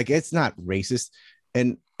 Like, it's not racist.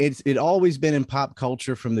 And it always been in pop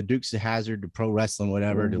culture, from the Dukes of Hazzard to pro wrestling,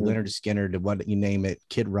 whatever, to Leonard Skinner, to what you name it,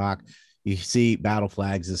 Kid Rock. You see battle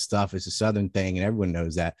flags and stuff. It's a Southern thing, and everyone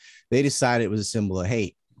knows that. They decided it was a symbol of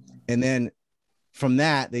hate. And then from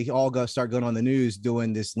that, they all start going on the news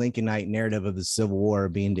doing this Lincolnite narrative of the Civil War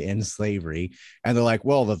being to end slavery. And they're like,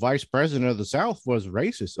 well, the vice president of the South was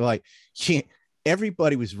racist. They're like,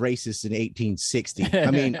 everybody was racist in 1860. I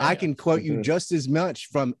mean, I can quote you just as much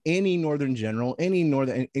from any Northern general,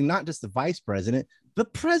 and not just the vice president, the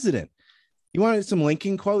president. You wanted some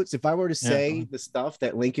Lincoln quotes? If I were to say the stuff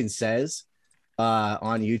that Lincoln says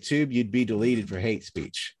on YouTube, you'd be deleted for hate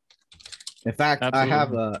speech. In fact, absolutely. I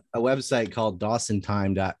have a website called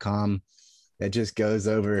DawsonTime.com that just goes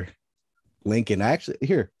over Lincoln. Actually,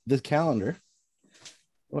 here, this calendar.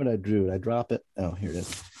 What I drew? Did I drop it? Oh, here it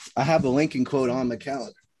is. I have the Lincoln quote on the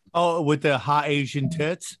calendar. Oh, with the hot Asian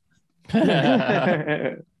tits?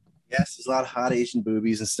 Yes, there's a lot of hot Asian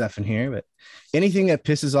boobies and stuff in here, but anything that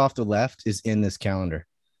pisses off the left is in this calendar.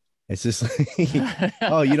 It's just like,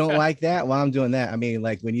 oh, you don't like that? Well, I'm doing that. I mean,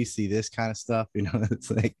 like, when you see this kind of stuff, you know, it's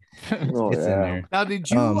like, it's in there. Now, did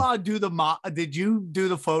you did you do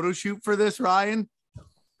the photo shoot for this, Ryan?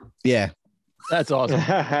 Yeah. That's awesome.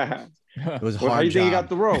 It was hard. How do you think you got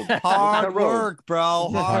the rope? Hard work, bro.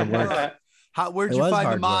 Hard work. Where'd you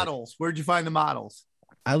find the models? Where'd you find the models?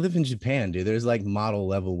 I live in Japan, dude. There's like model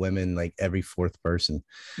level women, like every fourth person.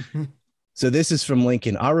 So this is from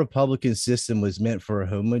Lincoln. Our Republican system was meant for a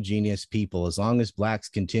homogeneous people. As long as blacks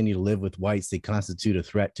continue to live with whites, they constitute a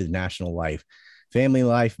threat to national life. Family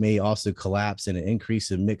life may also collapse, and an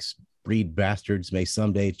increase of mixed breed bastards may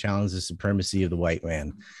someday challenge the supremacy of the white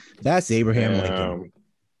man. That's Abraham Lincoln.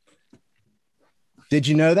 Did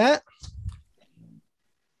you know that?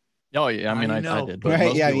 Oh, yeah. I mean, I did.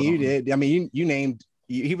 Right? Yeah, you did. I mean, you named.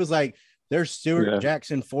 He was like, there's Stewart,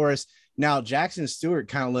 Jackson, Forrest. Now, Jackson and Stewart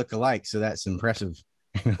kind of look alike, so that's impressive.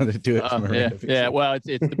 To do it yeah. Well, it's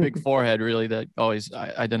the big forehead, really, that always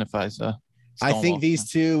identifies. I think these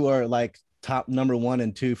two are like top number 1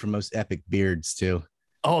 and 2 for most epic beards, too.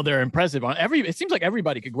 Oh, they're impressive. It seems like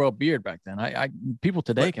everybody could grow a beard back then. People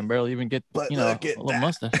today can barely even get a little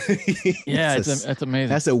mustache. Yeah, it's amazing.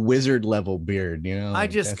 That's a wizard level beard, I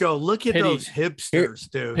just go look at those hipsters,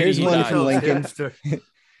 dude. Here's one from Lincoln.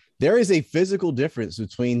 There is a physical difference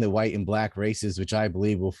between the white and black races, which I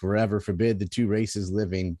believe will forever forbid the two races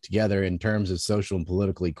living together in terms of social and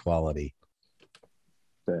political equality.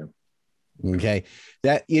 Damn. Okay,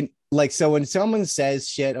 so when someone says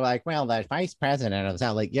shit like, well, the vice president of the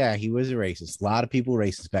South, like, yeah, he was a racist. A lot of people were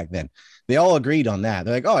racist back then. They all agreed on that.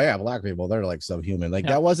 They're like, oh yeah, black people, they're like subhuman. Like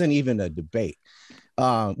that wasn't even a debate,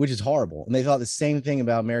 which is horrible. And they thought the same thing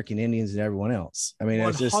about American Indians and everyone else. I mean,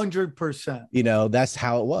 100%. That's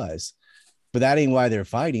how it was. But that ain't why they're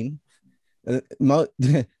fighting.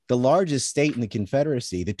 The largest state in the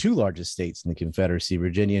Confederacy, the two largest states in the Confederacy,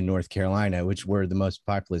 Virginia and North Carolina, which were the most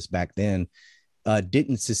populous back then,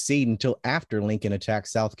 didn't secede until after Lincoln attacked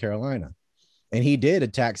South Carolina. And he did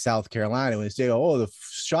attack South Carolina when they say, oh, the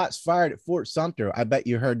shots fired at Fort Sumter. I bet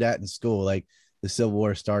you heard that in school. Like the Civil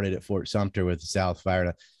War started at Fort Sumter with the South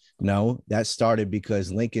fired. No, that started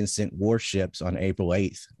because Lincoln sent warships on April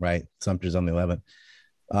 8th, right? Sumter's on the 11th.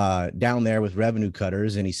 Down there with revenue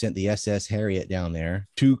cutters, and he sent the SS Harriet down there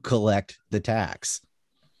to collect the tax.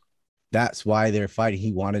 That's why they're fighting.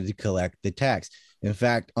 He wanted to collect the tax. In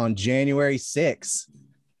fact, on January 6th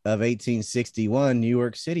of 1861, New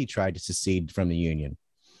York City tried to secede from the Union.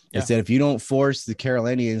 They said, if you don't force the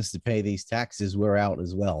Carolinians to pay these taxes, we're out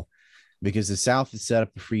as well, because the South had set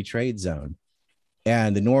up a free trade zone,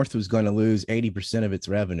 and the North was going to lose 80% of its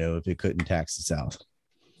revenue if it couldn't tax the South.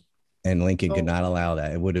 And Lincoln could not allow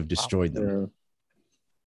that. It would have destroyed them.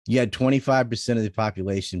 You had 25% of the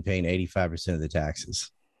population paying 85% of the taxes.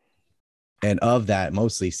 And of that,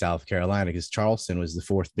 mostly South Carolina, because Charleston was the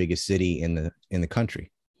fourth biggest city in the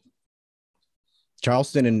country.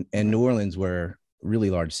 Charleston and New Orleans were really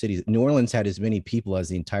large cities. New Orleans had as many people as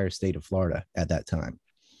the entire state of Florida at that time.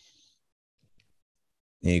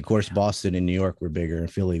 And of course, Boston and New York were bigger,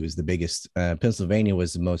 and Philly was the biggest. Pennsylvania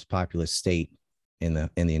was the most populous state in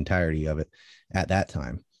the entirety of it at that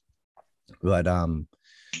time. But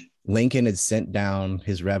Lincoln had sent down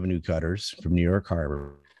his revenue cutters from New York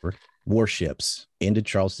Harbor, warships into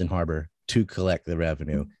Charleston Harbor to collect the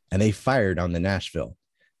revenue, and they fired on the Nashville.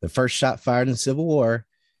 The first shot fired in the Civil War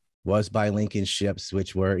was by Lincoln's ships,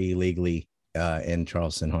 which were illegally in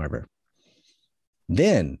Charleston Harbor.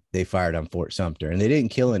 Then they fired on Fort Sumter, and they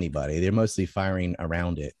didn't kill anybody. They're mostly firing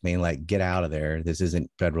around it. I mean, like, get out of there. This isn't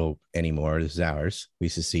federal anymore. This is ours. We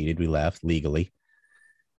seceded. We left legally.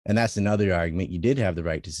 And that's another argument. You did have the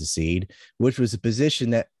right to secede, which was a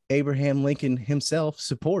position that Abraham Lincoln himself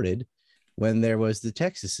supported when there was the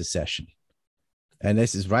Texas secession. And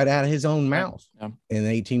this is right out of his own mouth in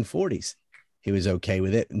the 1840s. He was okay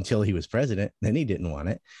with it until he was president. Then he didn't want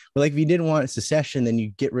it. But like, if you didn't want secession, then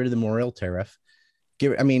you get rid of the Morrill Tariff.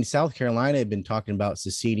 South Carolina had been talking about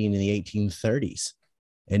seceding in the 1830s,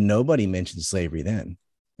 and nobody mentioned slavery then.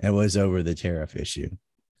 It was over the tariff issue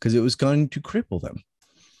because it was going to cripple them.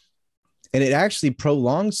 And it actually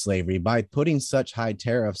prolonged slavery by putting such high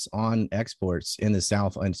tariffs on exports in the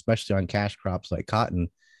South, and especially on cash crops like cotton.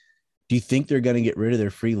 Do you think they're going to get rid of their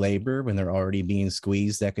free labor when they're already being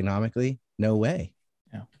squeezed economically? No way.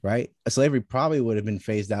 Yeah. Right. Slavery probably would have been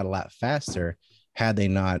phased out a lot faster had they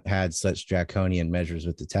not had such draconian measures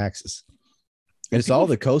with the taxes. And it's all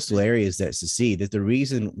the coastal areas that secede. That the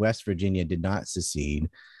reason West Virginia did not secede,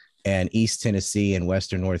 and East Tennessee and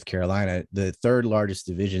Western North Carolina, the third largest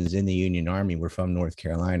divisions in the Union Army, were from North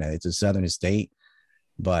Carolina. It's a southern state,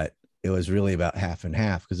 but it was really about half and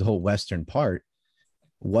half, because the whole western part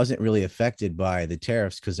wasn't really affected by the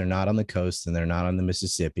tariffs because they're not on the coast and they're not on the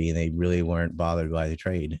Mississippi, and they really weren't bothered by the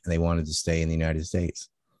trade, and they wanted to stay in the United States.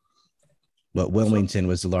 But Wilmington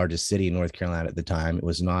was the largest city in North Carolina at the time. It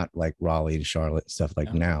was not like Raleigh and Charlotte, stuff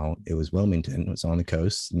like now. It was Wilmington. It was on the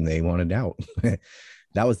coast, and they wanted out.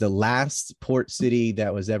 That was the last port city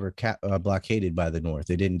that was ever blockaded by the North.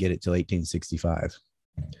 They didn't get it till 1865.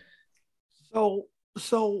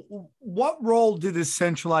 So what role did the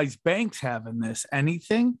centralized banks have in this?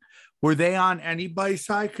 Anything? Were they on anybody's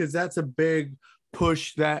side? Because that's a big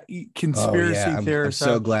push that conspiracy theorists. I'm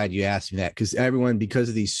so glad you asked me that, because everyone, because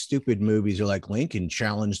of these stupid movies, are like, Lincoln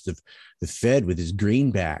challenged the Fed with his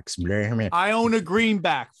greenbacks. I own a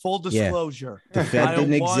greenback. Full disclosure. The Fed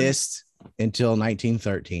didn't exist until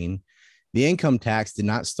 1913. The income tax did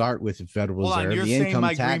not start with the Federal Reserve. The income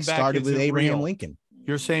tax started with Abraham Lincoln.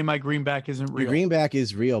 You're saying my greenback isn't real? The greenback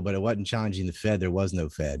is real, but it wasn't challenging the Fed. There was no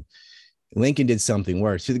Fed. Lincoln did something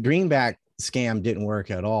worse. So the greenback scam didn't work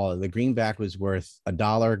at all. The greenback was worth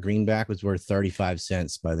 $1. Greenback was worth 35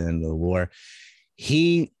 cents by the end of the war.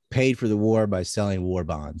 He paid for the war by selling war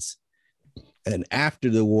bonds. And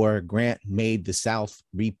after the war, Grant made the South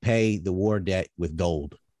repay the war debt with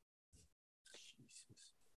gold.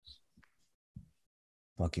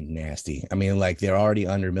 Fucking nasty. I mean, like, they're already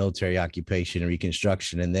under military occupation and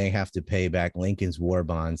Reconstruction, and they have to pay back Lincoln's war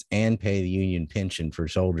bonds and pay the Union pension for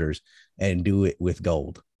soldiers and do it with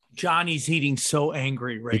gold. Johnny's eating so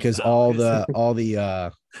angry right because now. all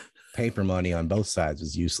the paper money on both sides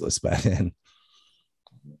was useless by then.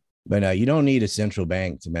 But you don't need a central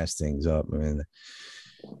bank to mess things up. I mean,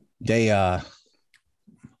 they,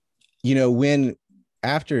 when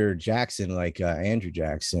after Jackson, like Andrew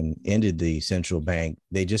Jackson, ended the central bank,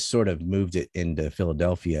 they just sort of moved it into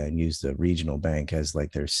Philadelphia and used the regional bank as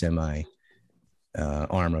like their semi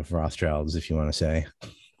arm of Rothschilds, if you want to say.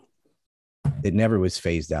 It never was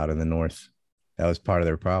phased out in the North. That was part of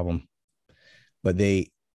their problem. But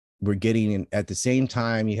they were getting in at the same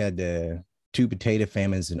time. You had the two potato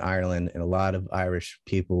famines in Ireland, and a lot of Irish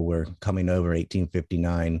people were coming over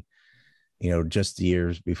 1859, just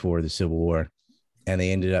years before the Civil War. And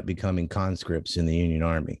they ended up becoming conscripts in the Union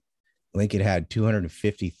Army. Lincoln had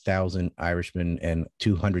 250,000 Irishmen and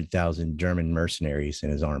 200,000 German mercenaries in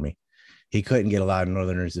his army. He couldn't get a lot of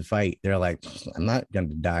Northerners to fight. They're like, I'm not going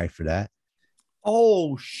to die for that.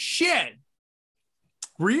 Oh, shit.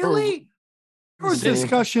 Really? There was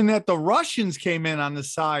discussion that the Russians came in on the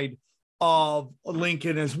side of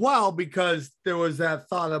Lincoln as well, because there was that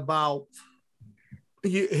thought about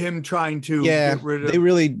him trying to get rid of. They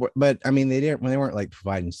really, but I mean, they weren't like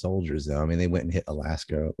providing soldiers though. I mean, they went and hit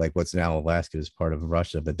Alaska, like what's now Alaska is part of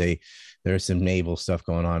Russia, but there's some naval stuff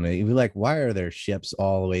going on. And you'd be like, why are there ships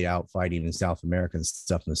all the way out fighting in South America and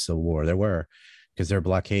stuff in the Civil War? There were, because they're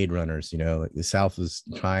blockade runners, like the South was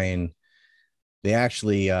trying. They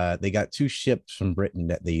actually, they got two ships from Britain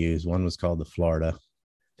that they used. One was called the Florida.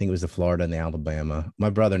 I think it was the Florida and the Alabama. My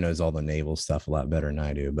brother knows all the naval stuff a lot better than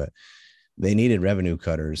I do, but they needed revenue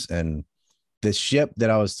cutters. And the ship that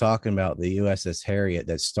I was talking about, the USS Harriet,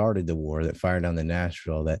 that started the war, that fired down the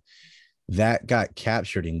Nashville, that got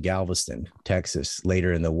captured in Galveston, Texas,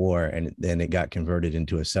 later in the war. And then it got converted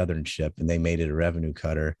into a Southern ship, and they made it a revenue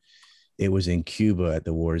cutter. It was in Cuba at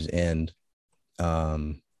the war's end,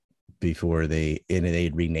 before they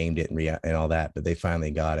renamed it and all that, but they finally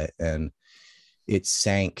got it. And it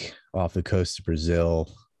sank off the coast of Brazil,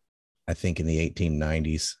 I think in the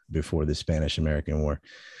 1890s, before the Spanish-American War.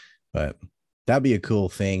 But that'd be a cool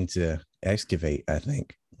thing to excavate, I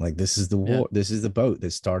think. Like, this is the war. This is the boat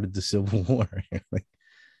that started the Civil War.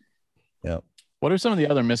 Yeah. What are some of the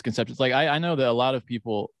other misconceptions? Like, I know that a lot of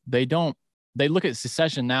people, they look at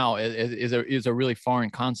secession now is a really foreign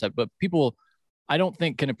concept, but people, I don't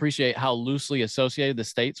think, can appreciate how loosely associated the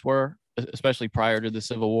states were, especially prior to the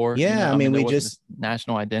Civil War. Yeah, I mean we just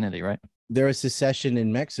national identity, right? There was secession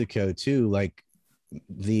in Mexico too. Like,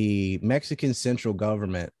 the Mexican central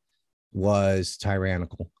government was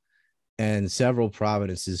tyrannical, and several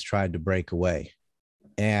provinces tried to break away,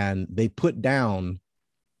 and they put down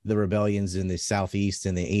the rebellions in the southeast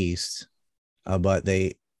and the east, but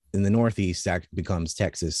in the northeast that becomes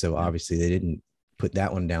Texas. So obviously they didn't put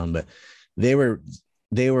that one down, but they were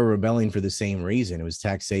rebelling for the same reason. It was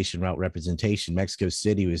taxation without representation. Mexico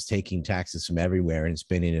City was taking taxes from everywhere and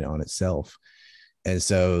spending it on itself. And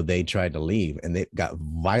so they tried to leave, and they got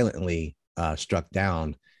violently struck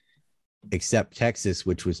down, except Texas,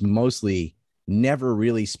 which was mostly never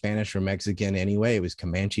really Spanish or Mexican anyway. It was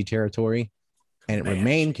Comanche territory, and it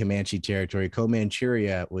remained Comanche territory.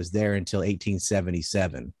 Comanchuria was there until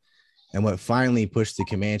 1877. And what finally pushed the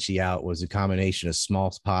Comanche out was a combination of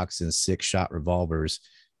smallpox and 6-shot revolvers,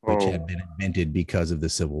 which had been invented because of the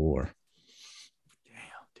Civil War. Damn,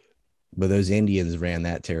 dude. But those Indians ran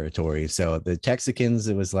that territory. So the Texicans,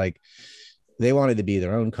 it was like they wanted to be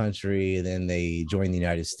their own country. And then they joined the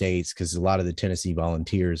United States because a lot of the Tennessee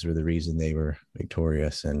Volunteers were the reason they were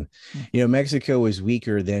victorious. And, Mexico was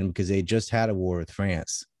weaker then because they just had a war with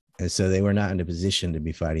France. And so they were not in a position to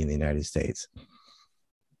be fighting the United States.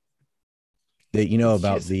 That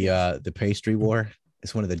about the pastry war.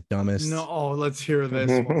 It's one of the dumbest. No, let's hear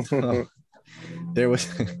this one. There was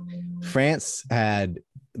France had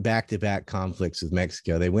back-to-back conflicts with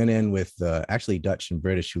Mexico. They went in with actually Dutch and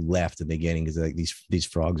British, who left at the beginning because like these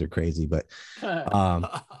frogs are crazy. But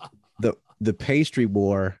the pastry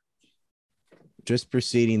war, just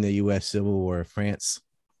preceding the U.S. Civil War, France.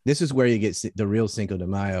 This is where you get the real Cinco de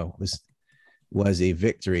Mayo was a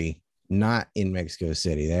victory, not in Mexico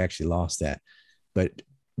City. They actually lost that. But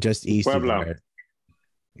just east Puebla. of there.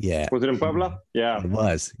 Yeah. Was it in Puebla? Yeah. It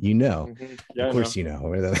was. Mm-hmm. Yeah, of course,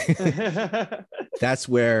 That's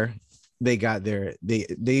where they got there.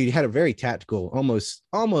 They had a very tactical,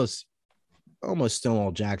 almost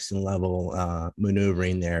Stonewall Jackson level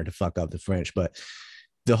maneuvering there to fuck up the French. But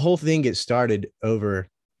the whole thing gets started over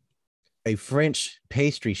a French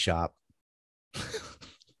pastry shop.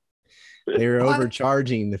 They were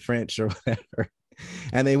overcharging the French or whatever,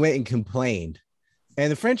 and they went and complained.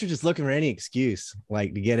 And the French were just looking for any excuse,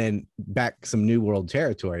 like to get in back some New World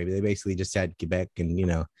territory. They basically just had Quebec,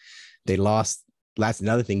 and they lost. That's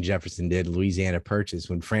another thing Jefferson did, Louisiana Purchase.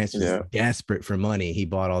 When France was desperate for money, he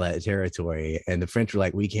bought all that territory. And the French were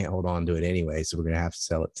like, we can't hold on to it anyway, so we're going to have to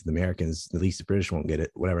sell it to the Americans. At least the British won't get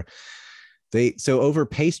it, whatever. So over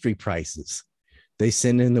pastry prices, they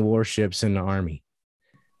send in the warships and the army.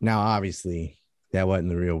 Now, obviously, that wasn't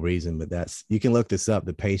the real reason, but you can look this up,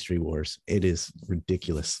 the pastry wars. It is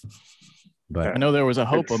ridiculous. But I know there was a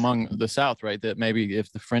hope among the South, right, that maybe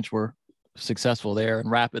if the French were successful there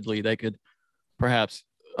and rapidly, they could perhaps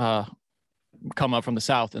come up from the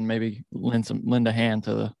South and maybe lend a hand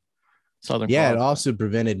to the Southern. Yeah, it also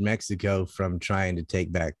prevented Mexico from trying to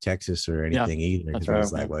take back Texas or anything either. Because it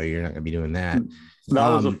was like, well, you're not going to be doing that.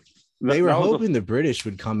 They were hoping the British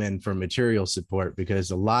would come in for material support because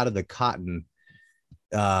a lot of the cotton,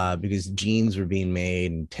 because jeans were being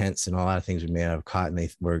made and tents and a lot of things were made out of cotton. They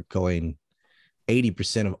were going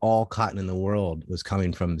 80% of all cotton in the world was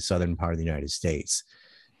coming from the southern part of the United States.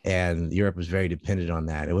 And Europe was very dependent on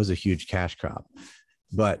that. It was a huge cash crop,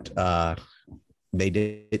 but they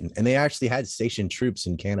didn't. And they actually had stationed troops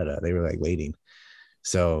in Canada. They were like waiting.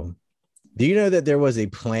 So do you know that there was a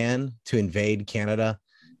plan to invade Canada,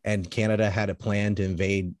 and Canada had a plan to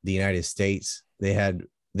invade the United States? They had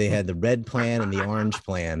the red plan and the orange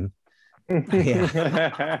plan.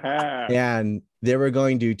 Yeah. And they were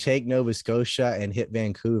going to take Nova Scotia and hit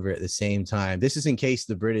Vancouver at the same time. This is in case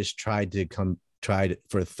the British tried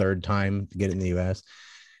for a third time to get in the US.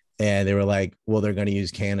 And they were like, well, they're going to use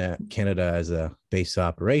Canada as a base of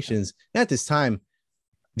operations. And at this time,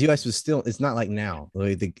 the US was still, it's not like now.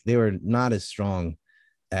 They were not as strong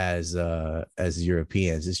as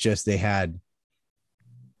Europeans. It's just they had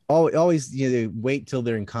always they wait till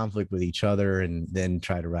they're in conflict with each other and then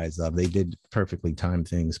try to rise up. They did perfectly timed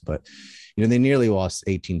things, but they nearly lost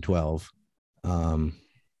 1812.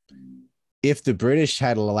 If the British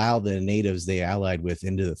had allowed the natives they allied with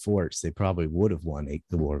into the forts, they probably would have won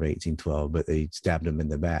the War of 1812, but they stabbed them in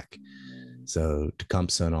the back. So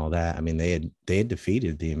Tecumseh and all that, I mean, they had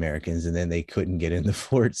defeated the Americans, and then they couldn't get in the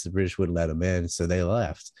forts. The British wouldn't let them in, so they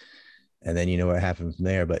left. And then you know what happened from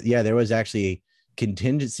there. But yeah, there was actually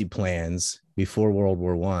contingency plans before World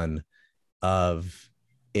War I of,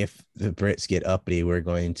 if the Brits get uppity, we're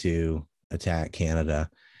going to attack Canada.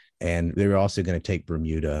 And they were also going to take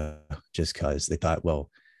Bermuda just because they thought,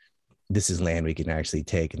 well, this is land we can actually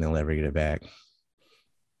take and they'll never get it back.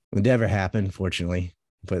 It never happened, fortunately,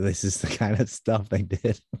 but this is the kind of stuff they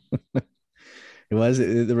did.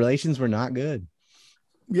 The relations were not good.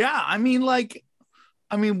 Yeah.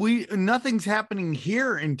 Nothing's happening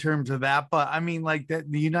here in terms of that, but I mean, like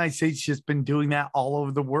that, the United States just been doing that all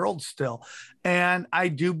over the world still. And I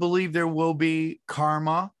do believe there will be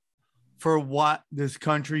karma for what this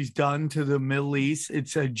country's done to the Middle East.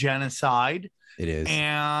 It's a genocide. It is.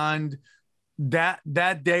 And that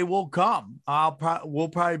day will come. We'll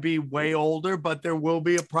probably be way older, but there will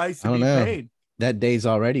be a price to be paid. That day's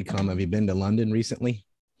already come. Have you been to London recently?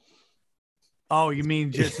 Oh, you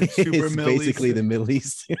mean just a super it's Middle basically East? The Middle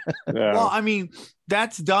East. Yeah. Well, I mean,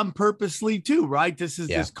 that's done purposely too, right? This is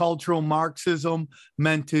this cultural Marxism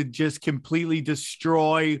meant to just completely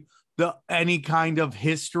destroy any kind of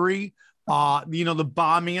history. The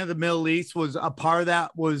bombing of the Middle East was a part of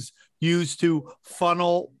that, was used to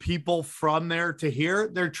funnel people from there to here.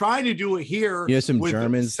 They're trying to do it here. Some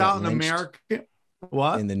Germans South America.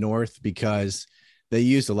 What? In the north, because they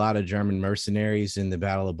used a lot of German mercenaries in the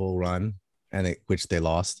Battle of Bull Run, which they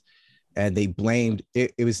lost. And they blamed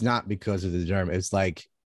it. It was not because of the German. It's like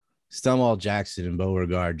Stonewall Jackson and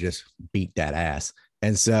Beauregard just beat that ass.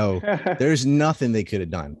 And so there's nothing they could have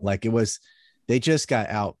done. Like they just got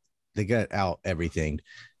out. They got out everything.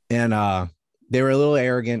 And they were a little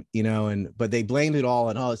arrogant, but they blamed it all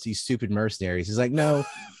on, it's these stupid mercenaries. It's like, no,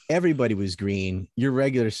 everybody was green. Your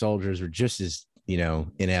regular soldiers were just as,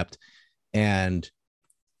 inept. And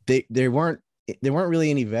they weren't really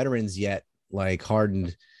any veterans yet, like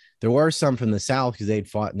hardened. There were some from the South because they'd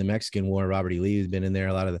fought in the Mexican War. Robert E. Lee has been in there.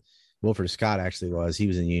 A lot of Wilford Scott actually was. He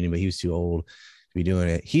was in the Union, but he was too old to be doing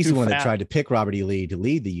it. He's the one that tried to pick Robert E. Lee to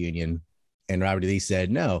lead the Union. And Robert E. Lee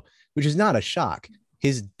said no, which is not a shock.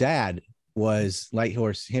 His dad was Light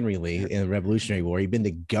Horse Henry Lee in the Revolutionary War. He'd been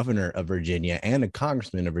the governor of Virginia and a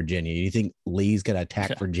congressman of Virginia. You think Lee's going to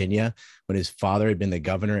attack Virginia when his father had been the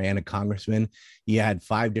governor and a congressman? You had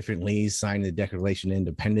 5 different Lees sign the Declaration of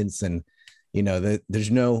Independence, and you know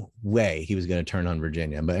there's no way he was going to turn on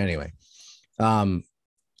Virginia. But anyway, a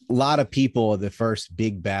lot of people, the first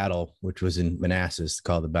big battle, which was in Manassas,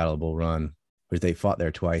 called the Battle of Bull Run, which they fought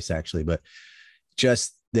there twice actually, but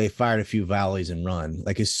just they fired a few volleys and run.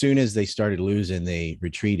 Like as soon as they started losing, they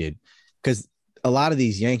retreated, because a lot of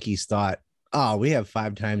these Yankees thought, oh, we have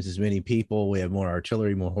 5 times as many people, we have more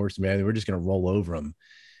artillery, more horsemen, we're just going to roll over them.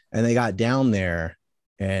 And they got down there,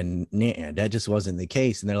 and that just wasn't the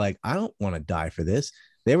case. And they're like, I don't want to die for this.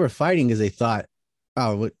 They were fighting because they thought,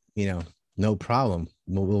 oh, you know, no problem.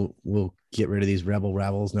 We'll get rid of these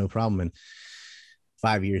rebels, no problem. And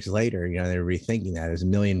 5 years later, you know, they're rethinking that. There's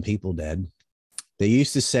 1 million people dead. They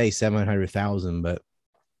used to say 700,000, but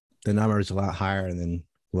the number is a lot higher than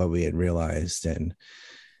what we had realized. And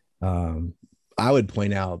I would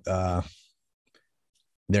point out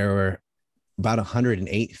there were about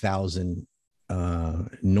 108,000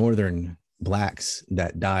 Northern Blacks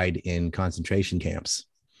that died in concentration camps.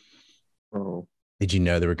 Oh. Did you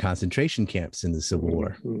know there were concentration camps in the Civil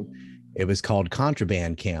War? It was called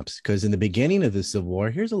contraband camps, because in the beginning of the Civil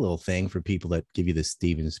War, here's a little thing for people that give you the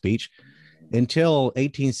Stevens speech. Until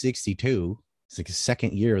 1862, it's like the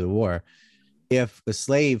second year of the war, if a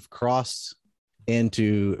slave crossed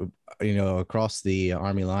into, you know, across the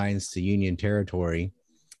army lines to Union territory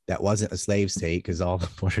that wasn't a slave state, because all the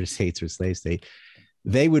border states were slave state,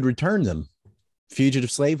 they would return them.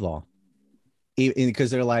 Fugitive slave law.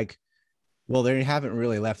 Because they're like, well, they haven't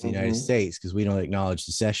really left the United States because we don't acknowledge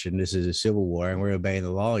secession. This is a civil war and we're obeying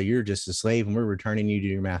the law. You're just a slave and we're returning you to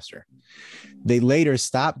your master. They later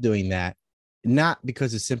stopped doing that, not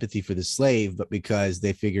because of sympathy for the slave, but because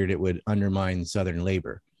they figured it would undermine Southern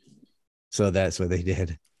labor. So that's what they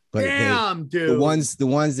did. But dude. The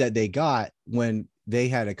ones that they got when they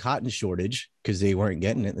had a cotton shortage, because they weren't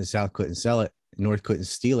getting it, the South couldn't sell it, North couldn't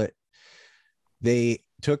steal it. They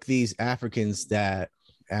took these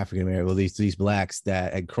African-American, well, these blacks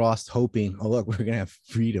that had crossed hoping, oh, look, we're going to have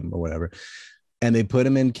freedom or whatever. And they put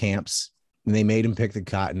them in camps and they made them pick the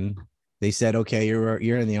cotton. They said, okay, you're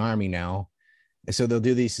in the army now. And so they'll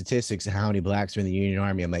do these statistics of how many blacks are in the Union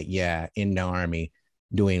Army. I'm like, yeah, in the army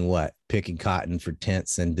doing what? Picking cotton for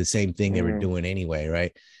tents and the same thing they were doing anyway,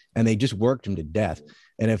 right? And they just worked them to death.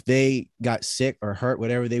 And if they got sick or hurt,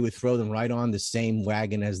 whatever, they would throw them right on the same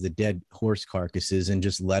wagon as the dead horse carcasses and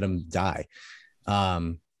just let them die.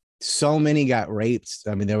 So many got raped.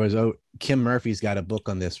 I mean, there was Kim Murphy's got a book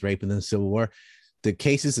on this, rape in the Civil War. The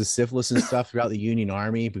cases of syphilis and stuff throughout the Union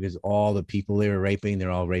Army, because all the people they were raping,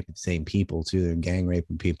 they're all raping the same people too. They're gang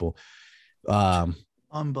raping people.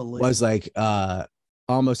 Unbelievable. Was like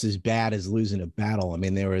almost as bad as losing a battle. I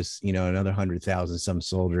mean, there was, you know, another 100,000 some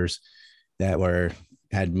soldiers that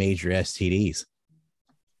had major STDs.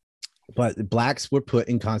 But blacks were put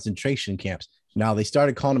in concentration camps. Now they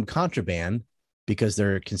started calling them contraband because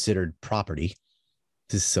they're considered property.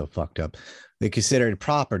 This is so fucked up. They considered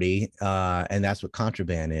property, and that's what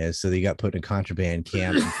contraband is. So they got put in a contraband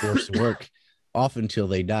camp and forced to work off until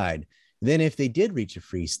they died. Then if they did reach a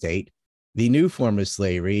free state, the new form of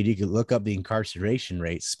slavery, you could look up the incarceration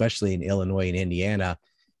rates, especially in Illinois and Indiana.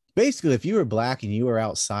 Basically, if you were black and you were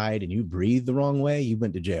outside and you breathed the wrong way, you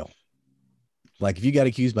went to jail. Like if you got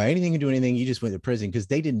accused by anything or do anything, you just went to prison, because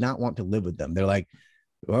they did not want to live with them. They're like,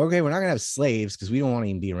 well, okay, we're not going to have slaves because we don't want to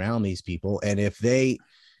even be around these people. And if they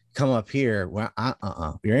come up here, well,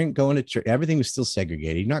 you ain't going to church. Everything was still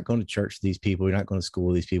segregated. You're not going to church with these people. You're not going to school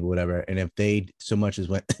with these people, whatever. And if they so much as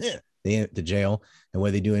went they went to jail, and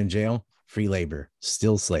what they do in jail, free labor,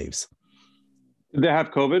 still slaves. Did they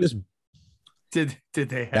have COVID? Did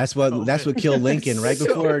they have that's COVID? what killed Lincoln right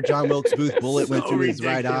before John Wilkes Booth bullet went through his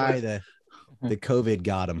right eye. The COVID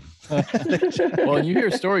got him. Well, and you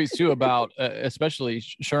hear stories too about especially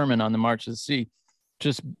Sherman on the March to the Sea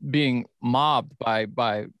just being mobbed by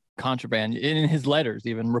contraband. In his letters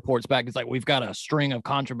even reports back, it's like, we've got a string of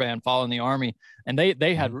contraband following the army, and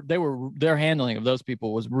their handling of those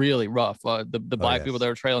people was really rough. The black people that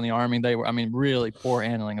were trailing the army, they were, I mean, really poor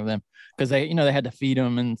handling of them, because they had to feed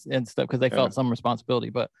them and stuff, because they felt some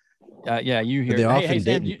responsibility. But you hear, hey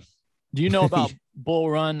Sam, do you know about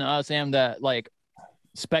Bull Run, Sam? That like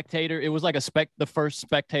Spectator, it was like the first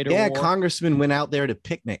Spectator war. Congressmen went out there to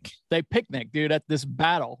picnic. They picnicked, dude, at this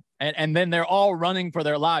battle, and then they're all running for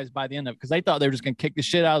their lives by the end of it, because they thought they were just gonna kick the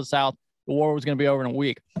shit out of the South. The war was gonna be over in a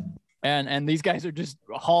week. and these guys are just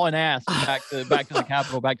hauling ass back to the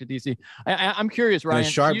Capitol, back to DC. I'm curious, Ryan. And a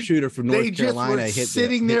sharpshooter from North Carolina hit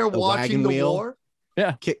sitting there watching the war.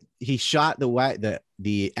 Yeah, he shot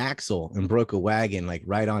the axle and broke a wagon like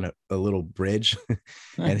right on a little bridge,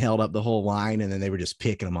 and held up the whole line, and then they were just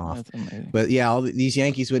picking them off. But yeah, all these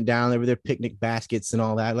Yankees went down. They were their picnic baskets and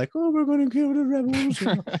all that, like, oh, we're going to kill the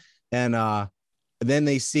revolution. And then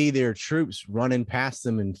they see their troops running past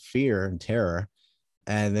them in fear and terror,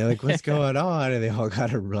 and they're like, what's going on? And they all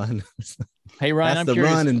got to run. Hey, Ryan, that's I'm the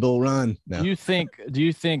curious, run and Bull Run. No. Do you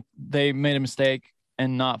think they made a mistake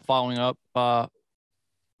in not following up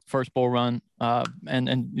first Bull Run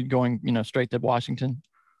and going, straight to Washington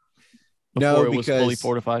before it was fully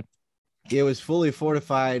fortified? It was fully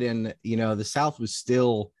fortified, and the South was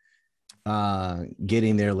still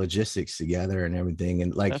getting their logistics together and everything,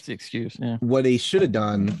 and like, that's the excuse. Yeah, what he should have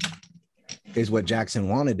done is what Jackson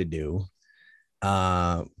wanted to do,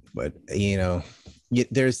 but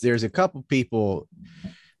there's a couple people.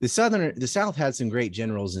 The South had some great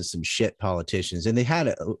generals and some shit politicians, and they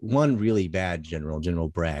had one really bad general, General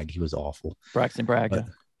Bragg. He was awful. Braxton Bragg.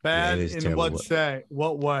 Bad in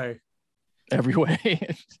what way? Every way.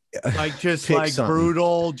 Like just like something.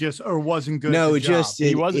 Brutal, or wasn't good. No,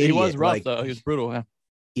 he was rough though. He was brutal. Yeah.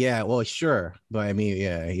 Yeah, well, sure, but I mean,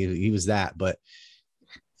 yeah, he was that. But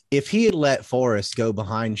if he had let Forrest go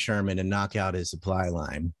behind Sherman and knock out his supply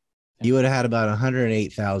line, you would have had about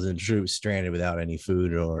 108,000 troops stranded without any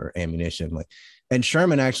food or ammunition. And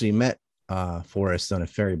Sherman actually met Forrest on a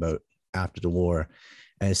ferry boat after the war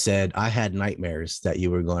and said, I had nightmares that you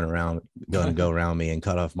were going to go around me and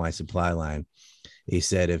cut off my supply line. He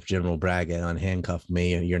said, if General Bragg had unhandcuffed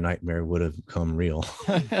me, your nightmare would have come real.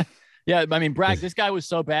 Yeah, I mean, Bragg, this guy was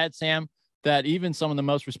so bad, Sam, that even some of the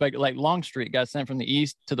most respected, like Longstreet, got sent from the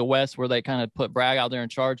east to the west, where they kind of put Bragg out there in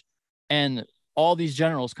charge. And all these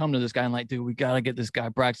generals come to this guy and like, dude, we got to get this guy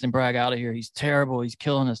Braxton Bragg out of here. He's terrible. He's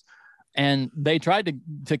killing us. And they tried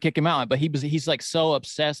to kick him out, but he's like so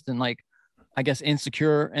obsessed and like, I guess,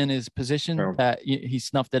 insecure in his position that he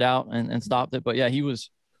snuffed it out and stopped it. But yeah, he was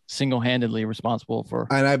single-handedly responsible for.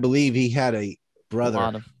 And I believe he had a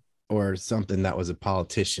brother or something that was a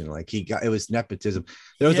politician. Like it was nepotism.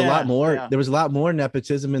 There was a lot more. Yeah. There was a lot more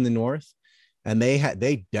nepotism in the North, and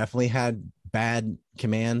they definitely had bad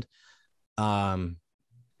command.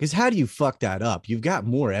 Because how do you fuck that up? You've got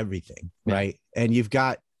more everything, right? And you've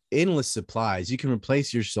got endless supplies. You can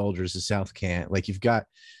replace your soldiers. The South can't. Like, you've got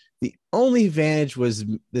the only advantage was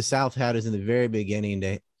the South had is in the very beginning.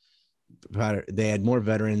 They had more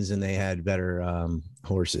veterans and they had better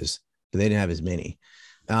horses, but they didn't have as many.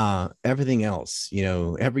 Everything else,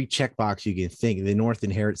 every checkbox you can think. The North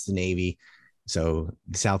inherits the Navy. So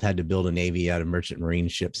the South had to build a Navy out of merchant marine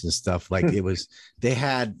ships and stuff. Like it was, the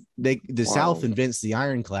South invents the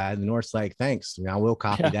ironclad. The North's like, thanks, we'll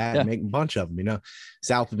copy that and make a bunch of them.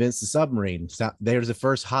 South invents the submarine. There's the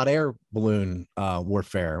first hot air balloon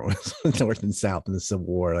warfare, North and South in the Civil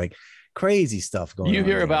War. Like crazy stuff going on. You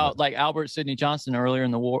hear about like Albert Sidney Johnston early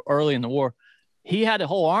in the war. He had a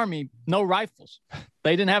whole army, no rifles.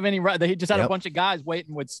 They didn't have any. They just had a bunch of guys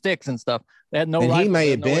waiting with sticks and stuff. They had no rifles. He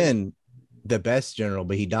may have been the best general,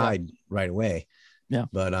 but he died right away. Yeah.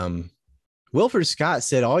 But Wilford Scott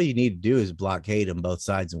said all you need to do is blockade on both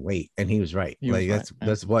sides and wait, and he was right.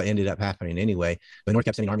 That's what ended up happening anyway. But North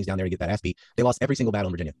kept sending armies down there to get that ass beat. They lost every single battle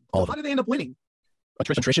in Virginia. All of them. How did they end up winning?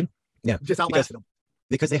 Attrition. Yeah, just outlasted them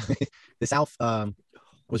because the South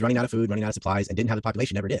was running out of food, running out of supplies, and didn't have the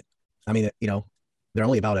population. Never did. I mean, they're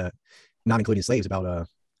only about not including slaves, about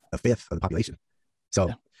a fifth of the population. So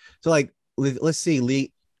like, let's see,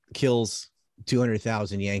 Lee kills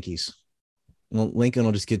 200,000 Yankees. Well, Lincoln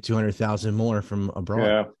will just get 200,000 more from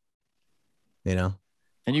abroad. Yeah.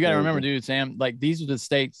 And you got to remember, dude, Sam, like these are the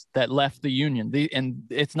states that left the Union. And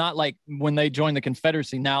it's not like when they joined the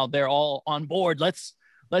Confederacy, now they're all on board. Let's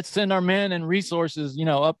send our men and resources,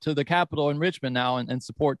 up to the Capitol in Richmond now and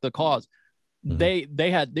support the cause.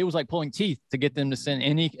 Mm-hmm. It was like pulling teeth to get them to send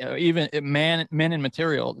even men and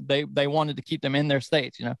material. They wanted to keep them in their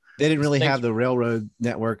states. They didn't really have the railroad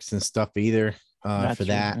networks and stuff either for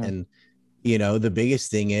that. Yeah. And the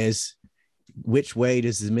biggest thing is, which way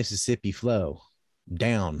does the Mississippi flow?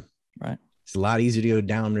 Down. Right. It's a lot easier to go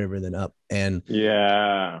downriver than up. And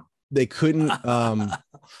they couldn't. The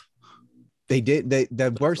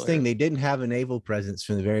worst thing, they didn't have a naval presence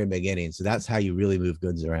from the very beginning. So that's how you really move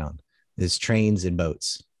goods around. Is trains and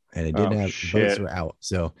boats, and it didn't have boats were out.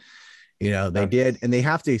 So, they did, and they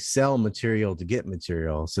have to sell material to get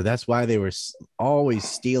material. So that's why they were always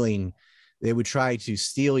stealing. They would try to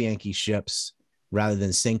steal Yankee ships rather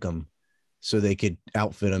than sink them, so they could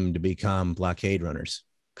outfit them to become blockade runners.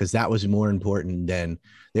 because that was more important than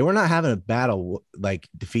they were not having a battle like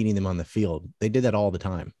defeating them on the field. They did that all the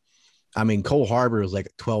time. I mean, Cole Harbor was like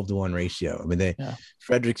a 12-1 ratio. I mean,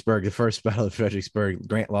 Fredericksburg, the first battle of Fredericksburg,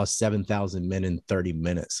 Grant lost 7,000 men in 30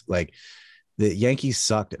 minutes. Like the Yankees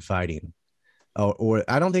sucked at fighting. Or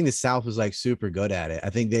I don't think the South was like super good at it. I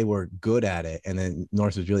think they were good at it, and then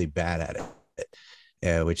North was really bad at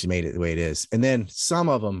it, which made it the way it is. And then some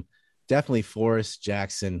of them, definitely Forrest,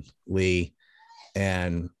 Jackson, Lee,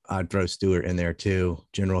 and I'd throw Stewart in there too.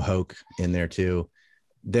 General Hoke in there too.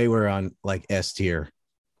 They were on like S tier.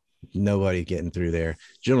 Nobody getting through there.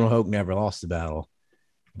 General Hoke never lost the battle,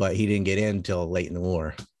 but he didn't get in until late in the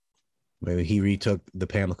war. Maybe he retook the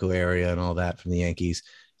Pamlico area and all that from the Yankees.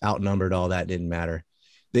 Outnumbered, all that didn't matter.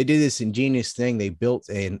 They did this ingenious thing. They built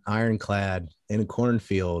an ironclad in a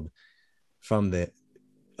cornfield from the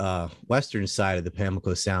western side of the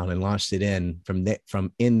Pamlico Sound and launched it in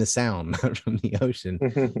from in the Sound, from the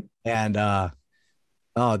ocean. And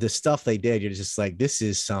the stuff they did, you're just like, this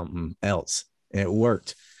is something else. And it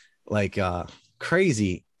worked like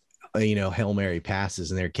crazy, Hail Mary passes,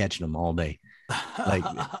 and they're catching them all day. Like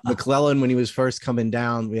McClellan, when he was first coming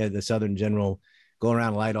down, we had the Southern general going around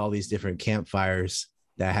and light all these different campfires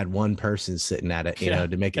that had one person sitting at it,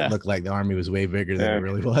 to make it look like the army was way bigger than it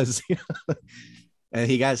really was. And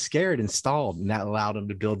he got scared and stalled, and that allowed him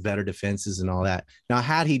to build better defenses and all that. Now,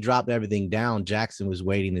 had he dropped everything down, Jackson was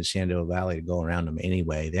waiting in Shenandoah Valley to go around him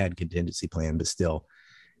anyway. They had a contingency plan, but still,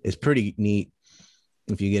 it's pretty neat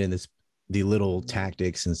if you get in the little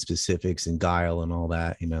tactics and specifics and guile and all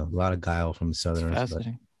that. A lot of guile from the Southerners.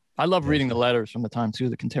 I love reading the letters from the time too,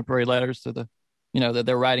 the contemporary letters to the, that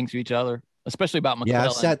they're writing to each other, especially about McClellan. Yeah,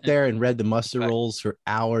 I sat there and read the muster rolls for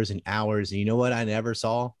hours and hours. And you know what? I never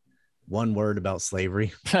saw one word about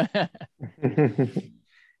slavery.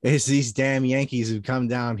 It's these damn Yankees who come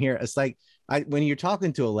down here. It's like when you're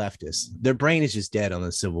talking to a leftist, their brain is just dead on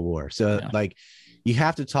the Civil War. So you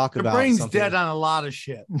have to talk about brain's something. Dead on a lot of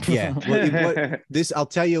shit. Yeah. I'll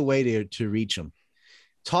tell you a way to reach them.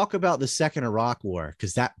 Talk about the second Iraq War,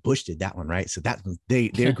 because that Bush did that one, right? So that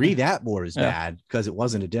they agree that war is bad because it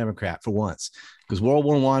wasn't a Democrat for once. Because World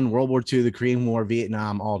War I, World War II, the Korean War,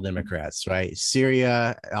 Vietnam, all Democrats, right?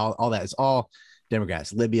 Syria, all that is all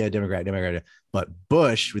Democrats. Libya, Democrat. But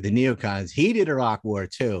Bush with the neocons, he did Iraq War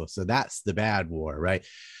too. So that's the bad war, right?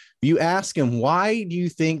 You ask him, why do you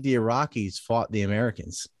think the Iraqis fought the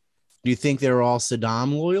Americans? Do you think they were all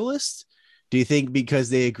Saddam loyalists? Do you think because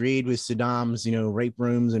they agreed with Saddam's, rape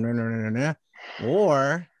rooms and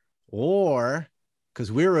or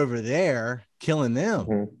because we're over there killing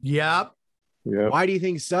them? Yep. Why do you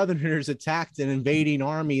think Southerners attacked an invading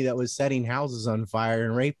army that was setting houses on fire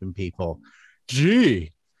and raping people?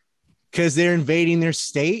 Because they're invading their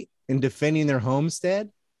state and defending their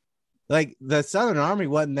homestead. Like the Southern Army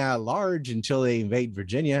wasn't that large until they invade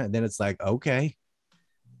Virginia. And then it's like, okay.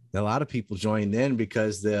 A lot of people joined in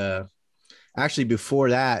because actually before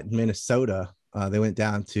that, Minnesota, they went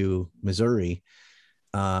down to Missouri.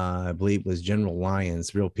 I believe it was General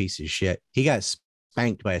Lyons, real piece of shit. He got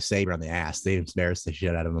spanked by a saber on the ass. They embarrassed the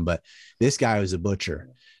shit out of him. But this guy was a butcher.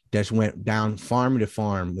 Just went down farm to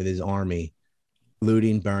farm with his army,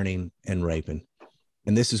 looting, burning, and raping.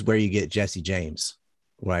 And this is where you get Jesse James,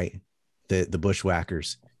 right? The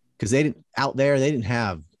bushwhackers, because they didn't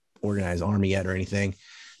have organized army yet or anything.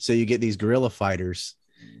 So you get these guerrilla fighters,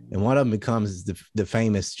 and one of them becomes the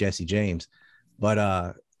famous Jesse James.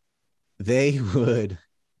 But they would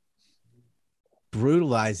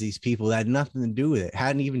brutalize these people that had nothing to do with it,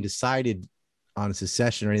 hadn't even decided on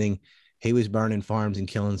secession or anything. He was burning farms and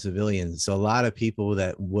killing civilians. So a lot of people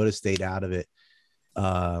that would have stayed out of it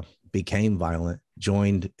became violent,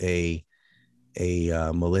 joined a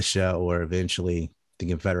militia, or eventually the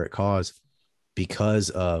Confederate cause, because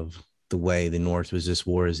of the way the North was just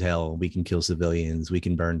war as hell. We can kill civilians, we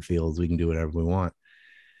can burn fields, we can do whatever we want,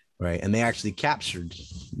 right? And they actually captured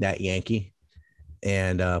that Yankee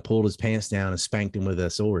and pulled his pants down and spanked him with a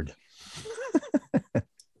sword.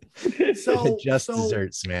 So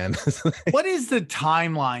desserts, man. What is the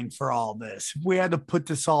timeline for all this? If we had to put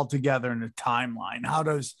this all together in a timeline, how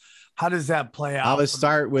does that play out? I would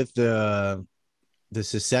start with the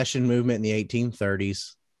secession movement in the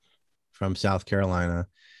 1830s from South Carolina.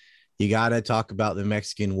 You got to talk about the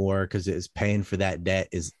Mexican War, because it's paying for that debt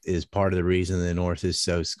is part of the reason the North is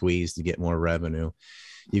so squeezed to get more revenue.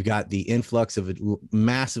 You've got the influx of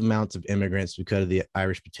massive amounts of immigrants because of the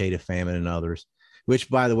Irish potato famine and others, which,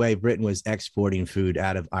 by the way, Britain was exporting food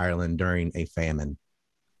out of Ireland during a famine.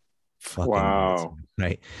 Wow. Nuts,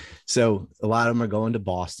 right. So a lot of them are going to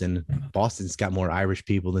Boston. Boston's got more Irish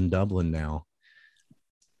people than Dublin now.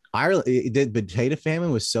 Ireland, the potato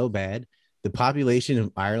famine was so bad. The population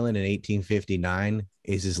of Ireland in 1859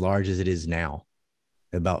 is as large as it is now,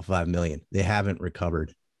 about 5 million. They haven't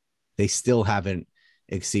recovered. They still haven't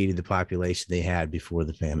exceeded the population they had before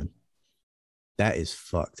the famine. That is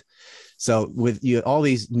fucked. So with all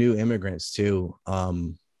these new immigrants too,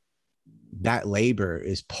 that labor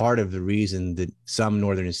is part of the reason that some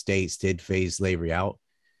northern states did phase slavery out,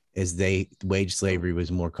 is wage slavery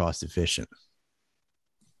was more cost efficient.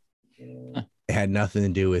 It had nothing to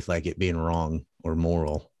do with like it being wrong or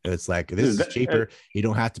moral. It's like, this is cheaper. You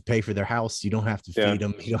don't have to pay for their house. You don't have to feed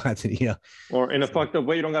them. You don't have to, Or in a fucked up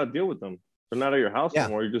way, you don't got to deal with them. They're not at your house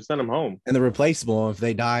anymore. You just send them home. And they're replaceable. If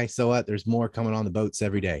they die, so what? There's more coming on the boats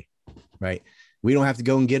every day, right? We don't have to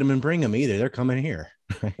go and get them and bring them either. They're coming here.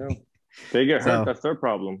 Right? Yeah. They get hurt. That's their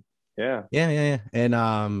problem. Yeah.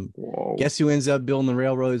 And guess who ends up building the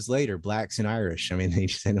railroads later? Blacks and Irish. I mean, they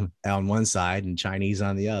send them on one side and Chinese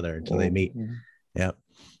on the other until they meet. Yep.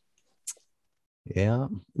 Yeah.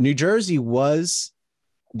 New Jersey was,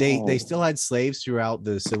 they still had slaves throughout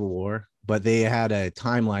the Civil War, but they had a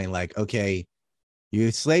timeline like, okay,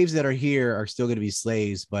 you slaves that are here are still going to be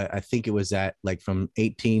slaves. But I think it was at like from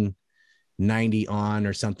 1890 on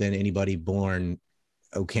or something, anybody born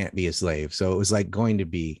can't be a slave. So it was like going to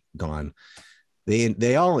be gone.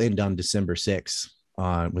 They all end on December 6th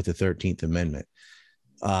with the 13th Amendment.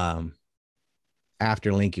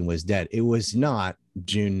 After Lincoln was dead. It was not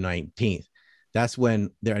June 19th. That's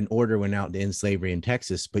when an order went out to end slavery in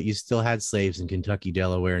Texas, but you still had slaves in Kentucky,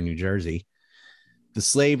 Delaware, and New Jersey.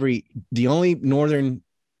 The only northern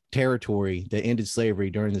territory that ended slavery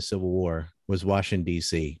during the Civil War was Washington,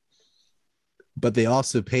 D.C. But they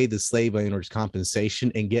also paid the slave owners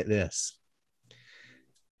compensation. And get this,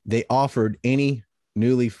 they offered any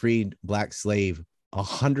newly freed black slave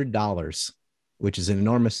 $100, which is an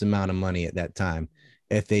enormous amount of money at that time,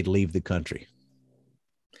 if they'd leave the country.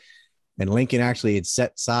 And Lincoln actually had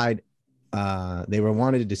set aside, they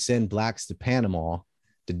wanted to send blacks to Panama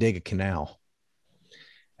to dig a canal.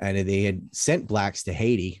 And they had sent blacks to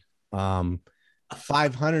Haiti.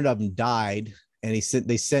 500 of them died, and they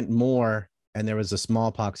sent more, and there was a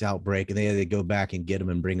smallpox outbreak, and they had to go back and get them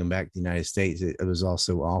and bring them back to the United States. It was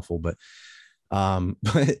also awful, but some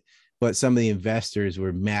of the investors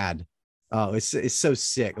were mad. Oh, it's so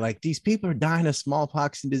sick. Like, these people are dying of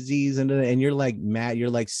smallpox and disease, and you're like mad. You're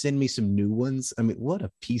like, send me some new ones. I mean, what a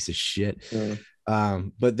piece of shit. Yeah.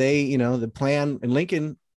 But they, the plan, and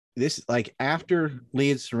Lincoln, this, like, after Lee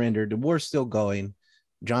had surrendered, the war's still going.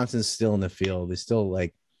 Johnson's still in the field. There's still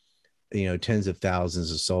like, tens of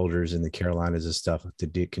thousands of soldiers in the Carolinas and stuff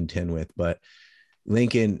to contend with. But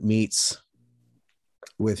Lincoln meets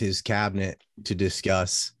with his cabinet to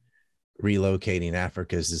discuss relocating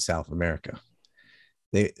Africans to South America.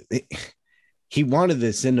 He wanted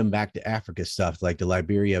to send them back to Africa stuff, like the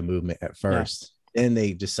Liberia movement at first. Yeah. Then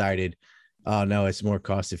they decided, oh no, it's more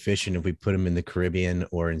cost efficient if we put them in the Caribbean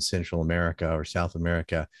or in Central America or South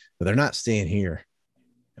America, but they're not staying here.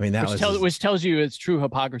 I mean, which tells you it's true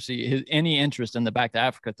hypocrisy. Any interest in the back to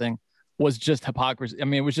Africa thing was just hypocrisy. I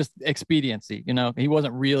mean, it was just expediency. He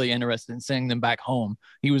wasn't really interested in sending them back home.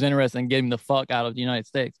 He was interested in getting the fuck out of the United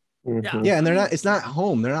States. Mm-hmm. Yeah, and it's not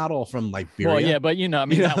home. They're not all from Liberia. Well, yeah, but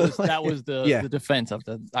that was the defense of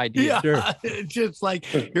the idea. Yeah, sure. It's just like,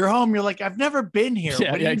 you're home. You're like, I've never been here.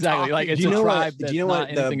 Yeah, exactly. Like, it's a tribe. Do you know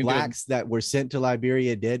what the blacks that were sent to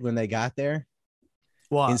Liberia did when they got there?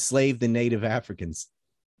 What? Enslaved the native Africans.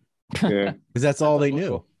 Yeah, because that's all they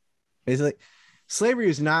knew. It's like, slavery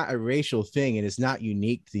is not a racial thing, and it's not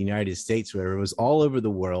unique to the United States, where it was all over the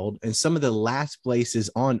world. And some of the last places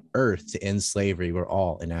on earth to end slavery were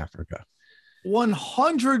all in Africa.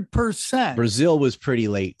 100%. Brazil was pretty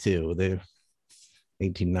late too, the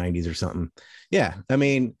 1890s or something. Yeah, I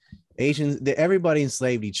mean, Asians, everybody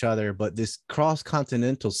enslaved each other, but this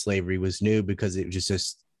cross-continental slavery was new because it was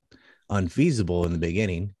just unfeasible in the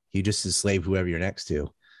beginning. You just enslave whoever you're next to.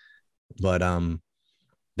 But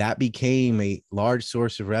that became a large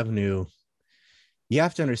source of revenue. You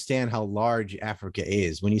have to understand how large Africa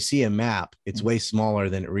is. When you see a map, it's way smaller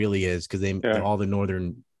than it really is, because all the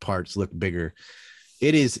northern parts look bigger.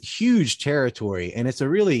 It is huge territory, and it's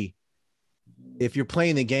if you're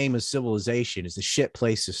playing the game of civilization, it's a shit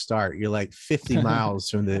place to start. You're like 50 miles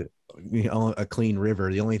from a clean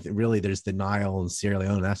river. The only thing really, there's the Nile and Sierra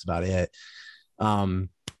Leone. That's about it.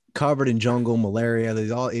 Covered in jungle, malaria.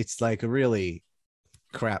 It's like a really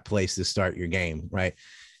crap place to start your game, right?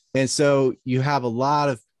 And so you have a lot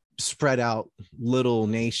of spread out little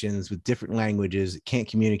nations with different languages that can't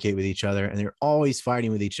communicate with each other, and they're always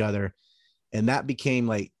fighting with each other. And that became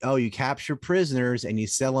like, oh, you capture prisoners and you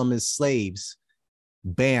sell them as slaves,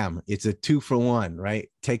 bam, it's a 2-for-1, right?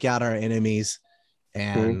 Take out our enemies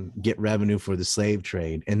and get revenue for the slave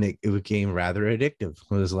trade. And it became rather addictive.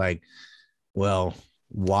 It was like, well,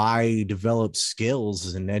 why develop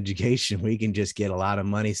skills and education? We can just get a lot of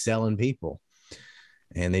money selling people.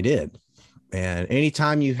 And they did. And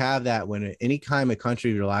anytime you have that, when any time a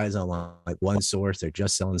country relies on like one source, they're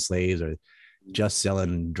just selling slaves or just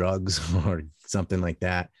selling drugs or something like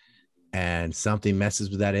that, and something messes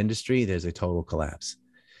with that industry, there's a total collapse.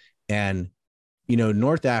 And, you know,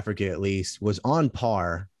 North Africa, at least, was on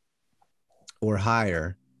par or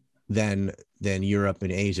higher than Europe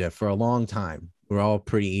and Asia for a long time. We're all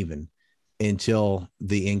pretty even until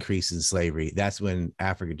the increase in slavery. That's when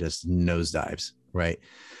Africa just nosedives, right?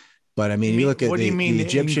 But I mean, you look at the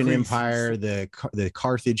Egyptian Empire, the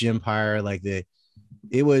Carthage Empire, like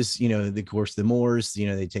it was, you know, of course, the Moors, you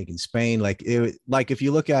know, they taken Spain. Like if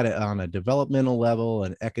you look at it on a developmental level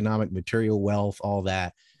and economic material wealth, all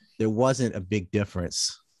that, there wasn't a big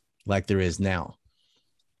difference like there is now.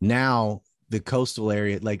 Now the coastal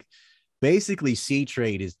area, like basically sea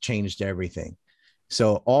trade has changed everything.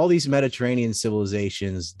 So all these Mediterranean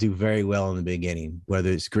civilizations do very well in the beginning, whether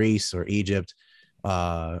it's Greece or Egypt,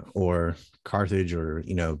 or Carthage or,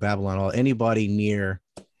 you know, Babylon, anybody near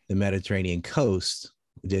the Mediterranean coast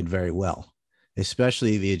did very well,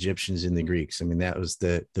 especially the Egyptians and the Greeks. I mean, that was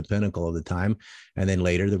the pinnacle of the time. And then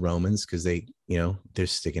later the Romans, because they, you know, they're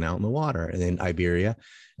sticking out in the water, and then Iberia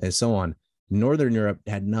and so on. Northern Europe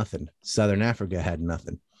had nothing. Southern Africa had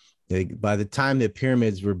nothing. By the time the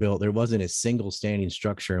pyramids were built, there wasn't a single standing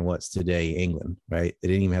structure in what's today England, right? They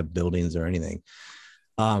didn't even have buildings or anything.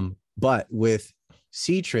 But with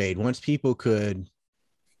sea trade, once people could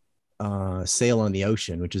sail on the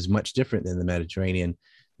ocean, which is much different than the Mediterranean,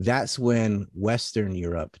 that's when Western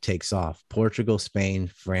Europe takes off. Portugal, Spain,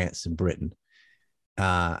 France, and Britain.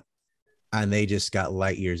 And they just got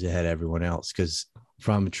light years ahead of everyone else, because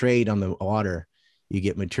from trade on the water, you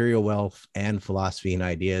get material wealth and philosophy and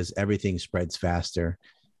ideas. Everything spreads faster,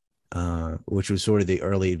 which was sort of the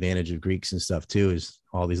early advantage of Greeks and stuff too, is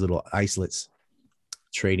all these little islets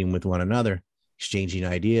trading with one another, exchanging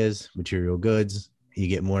ideas, material goods. You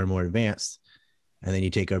get more and more advanced, and then you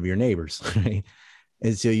take over your neighbors, right?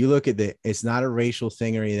 And so you look at it's not a racial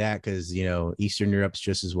thing or any of that, because, you know, Eastern Europe's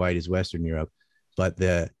just as white as Western Europe, but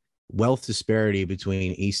the wealth disparity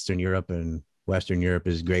between Eastern Europe and Western Europe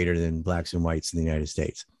is greater than blacks and whites in the United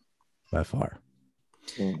States by far.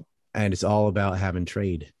 And it's all about having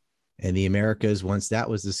trade. And the Americas, once that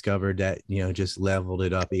was discovered, that, you know, just leveled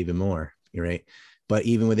it up even more, right? But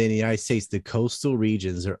even within the United States, the coastal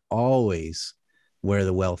regions are always where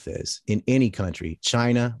the wealth is in any country.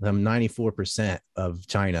 China, 94% of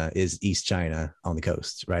China is East China on the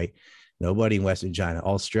coast, right? Nobody in Western China.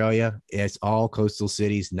 Australia, it's all coastal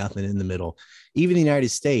cities, nothing in the middle. Even the United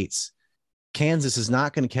States, Kansas is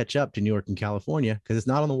not going to catch up to New York and California because it's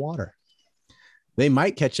not on the water. They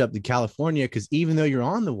might catch up to California because even though you're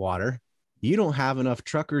on the water, you don't have enough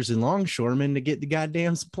truckers and longshoremen to get the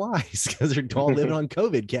goddamn supplies because they're all living on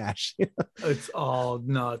COVID cash. It's all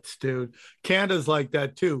nuts, dude. Canada's like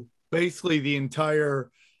that too. Basically,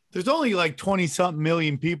 there's only like 20 something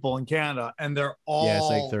million people in Canada, and they're all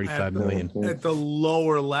it's like 35 million at the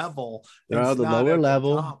lower level. They're on the lower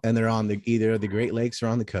level, and they're on either the Great Lakes or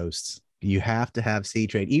on the coasts. You have to have sea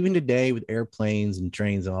trade. Even today with airplanes and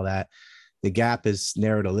trains and all that, the gap is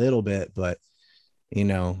narrowed a little bit, but you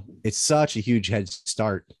know, it's such a huge head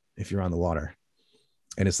start if you're on the water.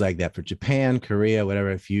 And it's like that for Japan, Korea,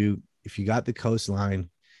 whatever. If you got the coastline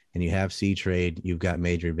and you have sea trade, you've got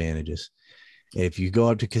major advantages. If you go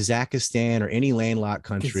up to Kazakhstan or any landlocked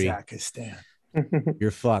country,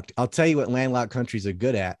 you're fucked. I'll tell you what landlocked countries are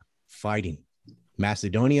good at: fighting.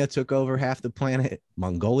 Macedonia took over half the planet.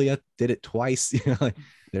 Mongolia did it twice. You know,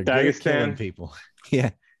 they're good at killing people.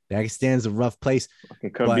 Yeah, Dagestan's a rough place.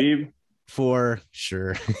 Khabib. For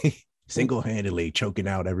sure. Single-handedly choking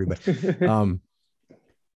out everybody.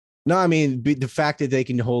 No, I mean, the fact that they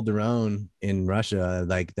can hold their own in Russia,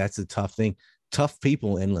 like, that's a tough thing. Tough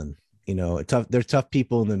people inland, you know, there's tough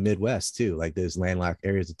people in the Midwest too. Like, those landlocked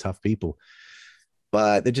areas of tough people,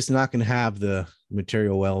 but they're just not going to have the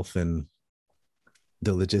material wealth and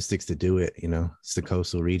the logistics to do it. You know, it's the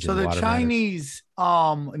coastal region. So the Chinese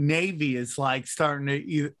Navy is like starting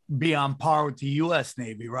to be on par with the U.S.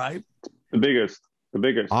 Navy, right? The biggest.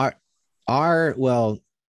 Well,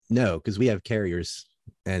 no, because we have carriers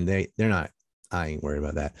and they're not. I ain't worried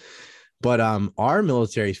about that. But our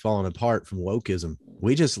military's falling apart from wokeism.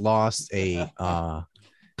 We just lost I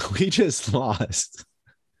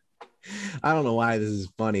don't know why this is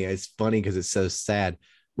funny. It's funny because it's so sad.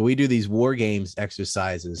 we do these war games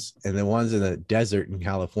exercises, and the ones in the desert in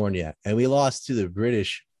California, and we lost to the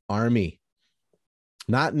British Army,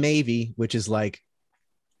 not Navy, which is like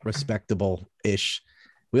respectable-ish.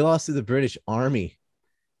 We lost to the British Army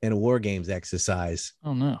in a war games exercise.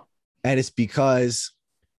 Oh no. And it's because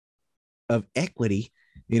of equity.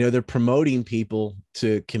 You know, they're promoting people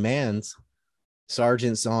to commands,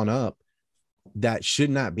 sergeants on up, that should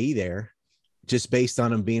not be there just based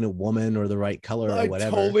on them being a woman or the right color or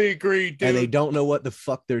whatever. I totally agree, dude. And they don't know what the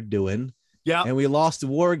fuck they're doing. Yeah. And we lost the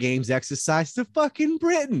war games exercise to fucking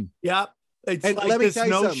Britain. Yep. It's and like this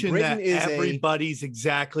notion that everybody's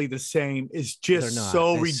exactly the same is just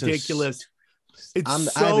so ridiculous. I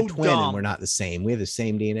have a twin and we're not the same. We have the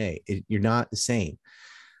same DNA. You're not the same.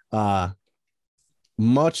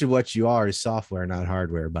 Much of what you are is software, not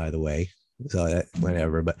hardware, by the way. So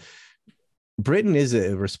whatever. But Britain is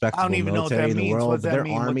a respectable military in the world, but their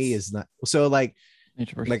army is not. So like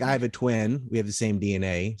I have a twin. We have the same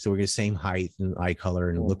DNA. So we're the same height and eye color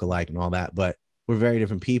and look alike and all that. But we're very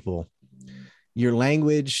different people. Your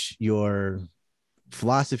language, your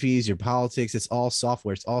philosophies, your politics, it's all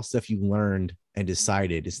software. It's all stuff you learned and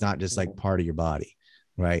decided. It's not just like part of your body,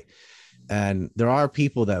 right? And there are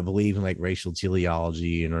people that believe in like racial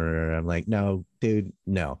teleology, and I'm like, no, dude,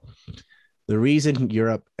 no. The reason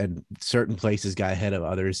Europe and certain places got ahead of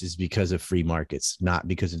others is because of free markets, not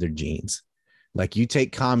because of their genes. Like you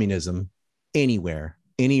take communism anywhere,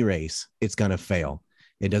 any race, it's going to fail.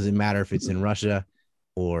 It doesn't matter if it's in Russia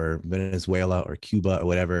or Venezuela or Cuba or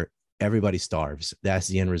whatever. Everybody starves. That's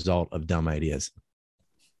the end result of dumb ideas.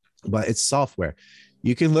 But it's software.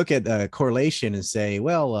 You can look at the correlation and say,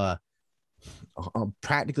 well,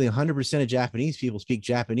 practically 100% of Japanese people speak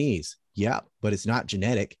Japanese. Yeah, but it's not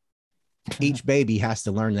genetic. Each baby has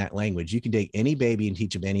to learn that language. You can take any baby and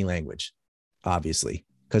teach them any language, obviously,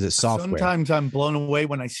 because it's software. Sometimes I'm blown away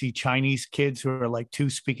when I see Chinese kids who are like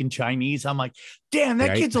 2 speaking Chinese. I'm like, damn,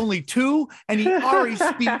 that kid's only 2 and he already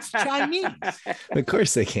speaks Chinese. Of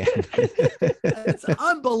course they can. It's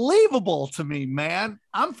unbelievable to me, man.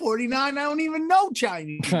 I'm 49. I don't even know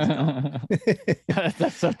Chinese.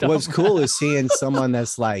 That's so dumb. What's cool is seeing someone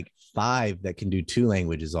that's like 5 that can do 2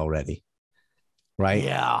 languages already. Right.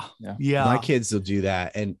 Yeah. My kids will do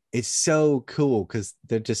that. And it's so cool because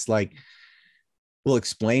they're just like, we'll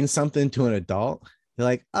explain something to an adult. They're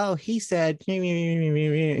like, oh, he said,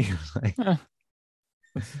 like,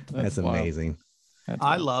 that's amazing.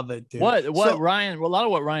 I love it, dude. Ryan, a lot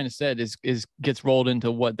of what Ryan has said is gets rolled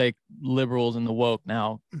into what they liberals and the woke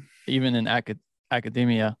now, even in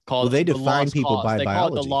academia, called they define people by biology. They call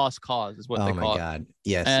it the lost cause is what they call it. Oh my God.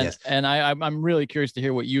 Yes. Yes. And I'm really curious to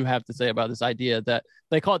hear what you have to say about this idea that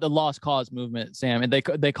they call it the lost cause movement, Sam. And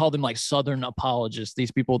they call them like Southern apologists,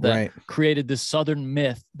 these people that created this Southern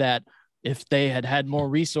myth that if they had more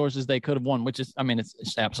resources, they could have won, which is, I mean,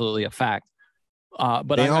 it's absolutely a fact.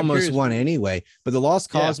 But they almost won anyway. But the lost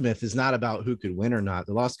cause myth is not about who could win or not.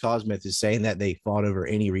 The lost cause myth is saying that they fought over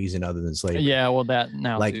any reason other than slavery. Yeah, well, that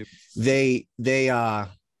now like too. They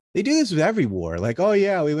do this with every war. Like, oh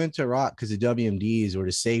yeah, we went to Iraq because the WMDs or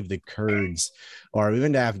to save the Kurds, or we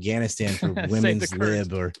went to Afghanistan for women's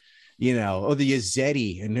lib, or the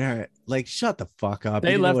Yazidi, and they're like, shut the fuck up.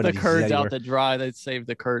 They left the Kurds out to dry. They saved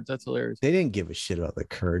the Kurds. That's hilarious. They didn't give a shit about the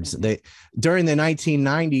Kurds. During the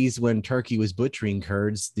 1990s, when Turkey was butchering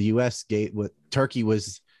Kurds, the U.S. Turkey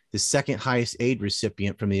was the second highest aid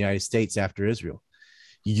recipient from the United States after Israel.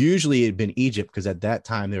 Usually it'd been Egypt, because at that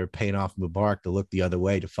time they were paying off Mubarak to look the other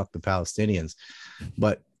way to fuck the Palestinians.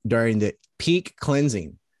 But during the peak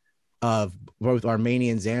cleansing of both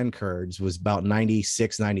Armenians and Kurds was about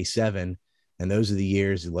 96, 97. And those are the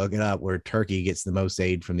years, look it up, where Turkey gets the most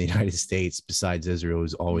aid from the United States, besides Israel,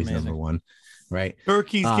 is always number one, right?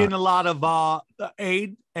 Turkey's getting a lot of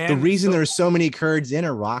aid. And the reason there's so many Kurds in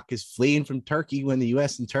Iraq is fleeing from Turkey when the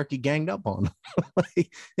U.S. and Turkey ganged up on them. They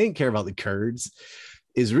didn't care about the Kurds.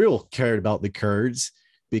 Israel cared about the Kurds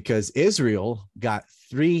because Israel got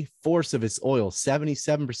 3/4 of its oil.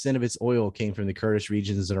 77% of its oil came from the Kurdish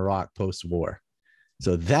regions in Iraq post-war.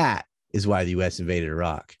 So that is why the U.S. invaded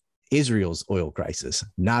Iraq. Israel's oil crisis,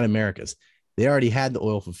 not America's. They already had the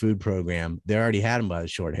oil for food program. They already had them by the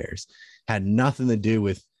short hairs. Had nothing to do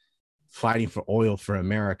with fighting for oil for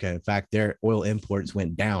America. In fact, their oil imports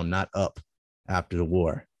went down, not up, after the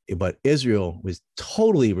war. But Israel was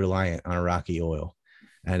totally reliant on Iraqi oil.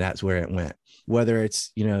 And that's where it went. Whether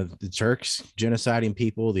it's, the Turks genociding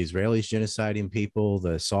people, the Israelis genociding people,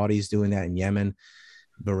 the Saudis doing that in Yemen,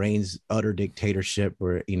 Bahrain's utter dictatorship,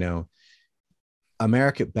 where,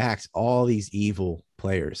 America backs all these evil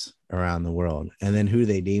players around the world. And then who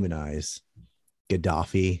they demonize?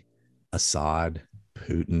 Gaddafi, Assad,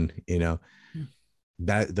 Putin,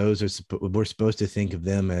 that those are we're supposed to think of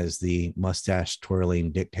them as the mustache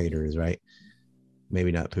twirling dictators, right?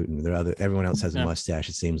 Maybe not Putin. Everyone else has a mustache.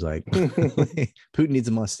 It seems like Putin needs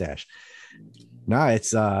a mustache. No,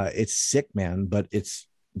 it's sick, man. But it's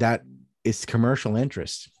commercial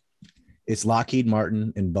interest. It's Lockheed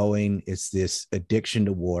Martin and Boeing. It's this addiction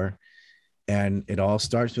to war, and it all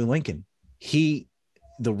starts with Lincoln.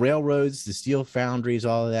 The railroads, the steel foundries,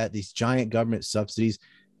 all of that, these giant government subsidies.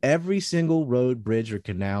 Every single road, bridge, or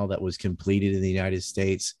canal that was completed in the United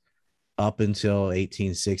States up until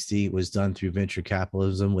 1860 was done through venture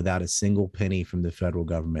capitalism without a single penny from the federal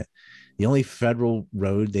government. The only federal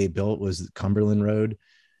road they built was the Cumberland Road,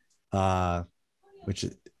 which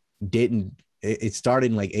it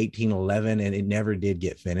started in like 1811 and it never did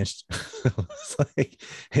get finished. It's like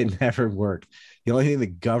it never worked. The only thing the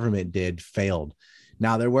government did failed.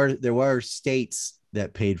 Now there were states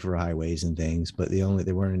that paid for highways and things, but there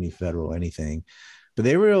weren't any federal anything. But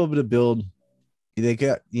they were able to build. They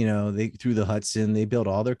got, through the Hudson, they built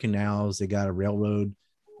all their canals. They got a railroad,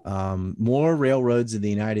 more railroads in the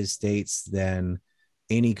United States than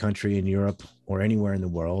any country in Europe or anywhere in the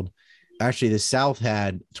world. Actually, the South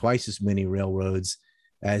had twice as many railroads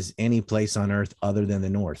as any place on earth other than the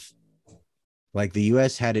North. Like the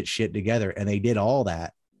U.S. had its shit together, and they did all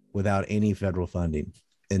that without any federal funding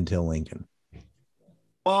until Lincoln.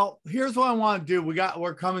 Well, here's what I want to do.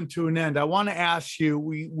 We're coming to an end. I want to ask you,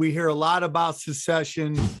 we hear a lot about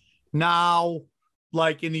secession now,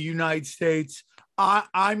 like in the United States.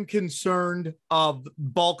 I'm concerned of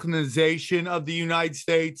balkanization of the United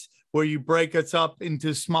States, where you break us up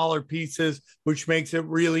into smaller pieces, which makes it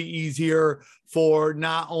really easier for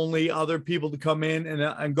not only other people to come in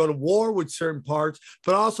and go to war with certain parts,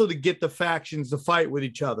 but also to get the factions to fight with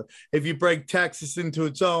each other. If you break Texas into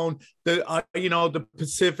its own, the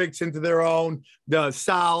Pacifics into their own, the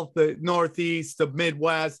South, the Northeast, the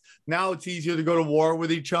Midwest, now it's easier to go to war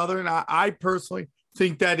with each other. And I personally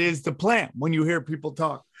think that is the plan when you hear people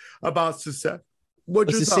talk about secession.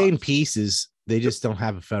 It's the same pieces. They just don't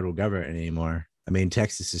have a federal government anymore. I mean,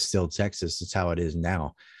 Texas is still Texas. It's how it is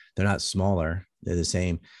now. They're not smaller. They're the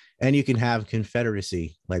same. And you can have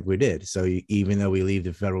confederacy like we did. So even though we leave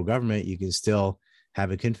the federal government, you can still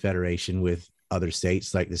have a confederation with other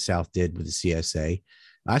states like the South did with the CSA.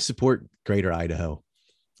 I support Greater Idaho.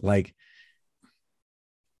 Like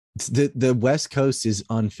the West Coast is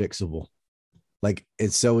unfixable. Like,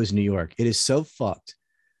 and so is New York. It is so fucked.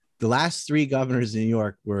 The last 3 governors in New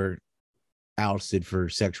York were ousted for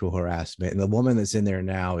sexual harassment, and the woman that's in there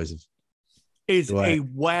now is a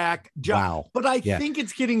whack job. Wow. But I think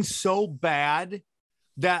it's getting so bad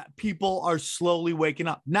that people are slowly waking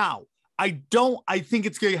up. Now, I think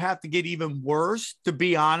it's going to have to get even worse, to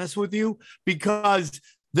be honest with you, because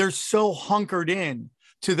they're so hunkered in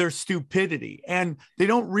to their stupidity, and they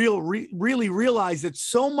don't really realize that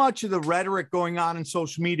so much of the rhetoric going on in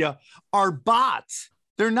social media are bots.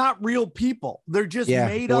 They're not real people. They're just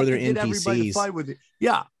made up to get everybody to fight with it.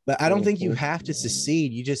 Yeah. But I don't think you have to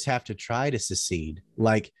secede. You just have to try to secede.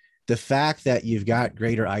 Like the fact that you've got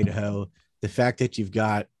Greater Idaho, the fact that you've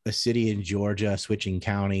got a city in Georgia switching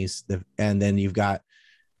counties, and then you've got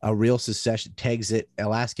a real secession. Texas,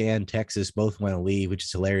 Alaska and Texas both want to leave, which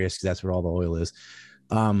is hilarious because that's where all the oil is.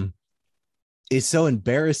 It's so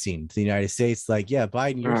embarrassing to the United States. Like, yeah,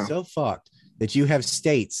 Biden, you're so fucked that you have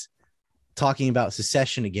states talking about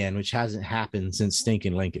secession again, which hasn't happened since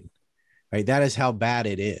stinking Lincoln, right? That is how bad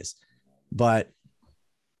it is. But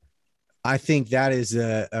I think that is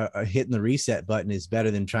a hitting the reset button is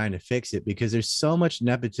better than trying to fix it, because there's so much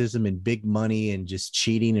nepotism and big money and just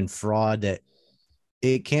cheating and fraud that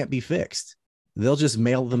it can't be fixed. They'll just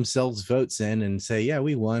mail themselves votes in and say, yeah,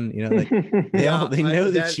 we won. Like they know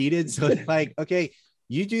they cheated. So it's like, okay,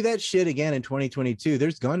 you do that shit again in 2022,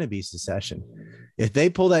 there's going to be secession. If they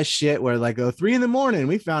pull that shit where like, 3 a.m,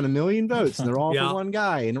 we found 1 million votes and they're all for one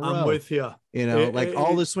guy in a row. I'm with you.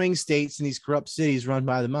 All the swing states in these corrupt cities run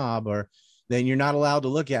by the mob, or then you're not allowed to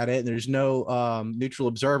look at it. And there's no neutral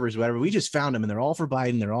observers, whatever. We just found them and they're all for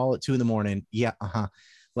Biden. They're all at 2 a.m. Yeah.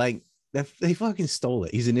 Like they fucking stole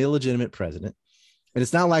it. He's an illegitimate president. And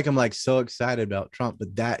it's not like I'm like so excited about Trump,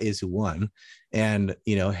 but that is who won. And,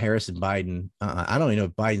 Harris and Biden, I don't even know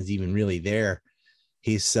if Biden's even really there.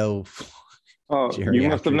 He's so. You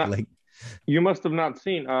must have not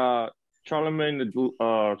seen Charlemagne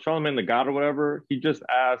the God or whatever. He just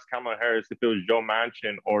asked Kamala Harris if it was Joe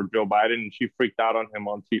Manchin or Joe Biden, and she freaked out on him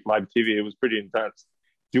on live TV. It was pretty intense.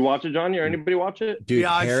 Do you watch it, Johnny, or anybody watch it? Dude,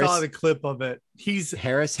 yeah, Harris, I saw the clip of it.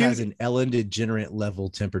 Harris has an Ellen DeGeneres level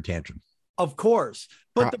temper tantrum. Of course.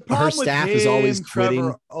 But the problem her staff is always quitting.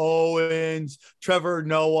 Trevor Owens, Trevor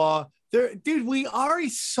Noah. Dude, we already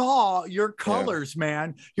saw your colors,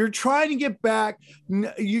 man. You're trying to get back.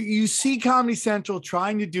 You see Comedy Central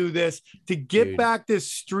trying to do this to get back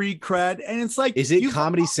this street cred. And it's like, is it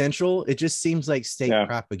Comedy Central? It just seems like state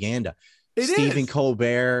propaganda. Stephen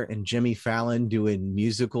Colbert and Jimmy Fallon doing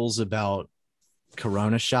musicals about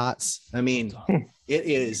Corona shots. I mean, it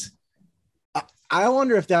is. I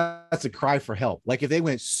wonder if that's a cry for help. Like if they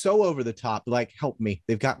went so over the top, like help me,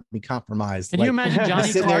 they've got me compromised. Can you imagine Johnny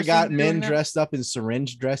sitting there, got men dressed up in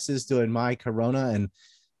syringe dresses doing My Corona, and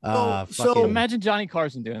so imagine Johnny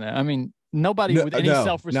Carson doing that. I mean, nobody with any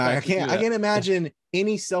self-respect. No, I can't imagine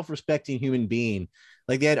any self-respecting human being.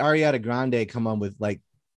 Like they had Ariana Grande come on with like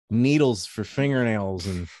needles for fingernails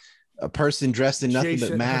and a person dressed in nothing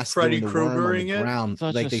but masks, Freddy Krueger on the ground.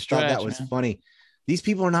 Like they thought that was funny. These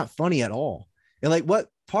people are not funny at all. And like what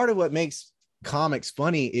part of what makes comics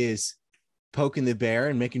funny is poking the bear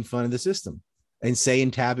and making fun of the system and saying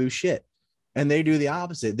taboo shit. And they do the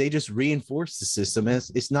opposite. They just reinforce the system. And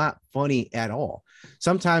it's not funny at all.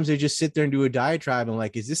 Sometimes they just sit there and do a diatribe and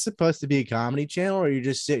like, is this supposed to be a comedy channel? Or you're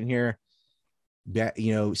just sitting here,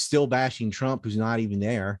 still bashing Trump, who's not even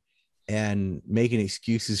there, and making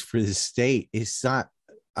excuses for the state? It's not,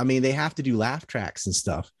 I mean, they have to do laugh tracks and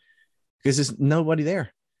stuff because there's nobody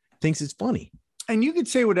there thinks it's funny. And you could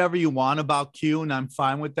say whatever you want about Q, and I'm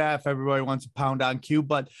fine with that if everybody wants to pound on Q.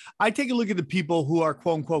 But I take a look at the people who are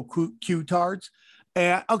quote unquote Q-tards.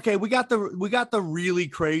 And okay, we got the really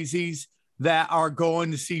crazies that are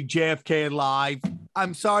going to see JFK live.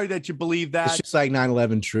 I'm sorry that you believe that. It's just like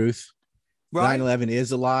 9/11 truth. Right? 9/11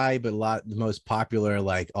 is a lie, but the most popular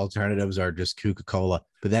like alternatives are just Coca-Cola.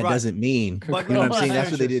 But that doesn't mean, you know what I'm saying?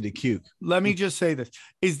 That's what they did to Q. Let me just say this,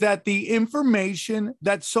 is that the information,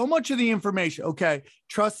 that so much of the information, okay,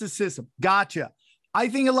 trust the system. Gotcha. I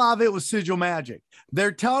think a lot of it was sigil magic.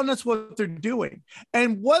 They're telling us what they're doing.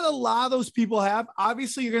 And what a lot of those people have,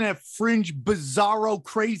 obviously you're going to have fringe, bizarro,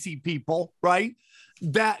 crazy people, right?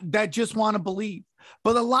 That just want to believe.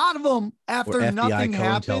 But a lot of them, after nothing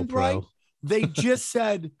happened, right? They just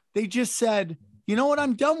said, you know what?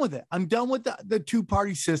 I'm done with it. I'm done with the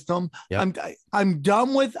two-party system. Yep. I'm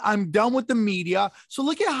done with the media. So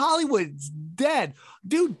look at Hollywood. It's dead.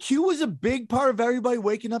 Dude, Q was a big part of everybody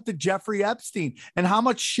waking up to Jeffrey Epstein and how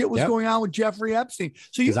much shit was going on with Jeffrey Epstein.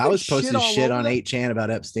 So I was posting shit on 8chan about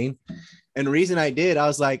Epstein. And the reason I did, I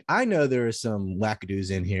was like, I know there are some wackadoos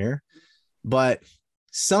in here, but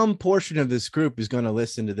some portion of this group is going to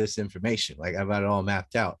listen to this information. Like I've got it all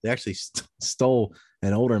mapped out. They actually stole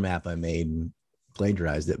an older map I made and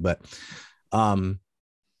plagiarized it, but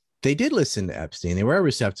they did listen to Epstein. They were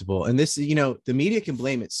receptible. And this, the media can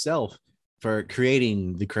blame itself for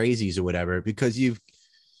creating the crazies or whatever, because you've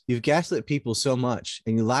gaslit people so much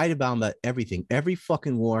and you lied about everything. Every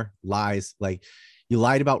fucking war lies. Like you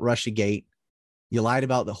lied about Russiagate. You lied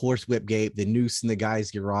about the horsewhip gate, the noose in the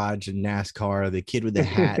guy's garage and NASCAR, the kid with the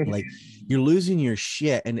hat. Like you're losing your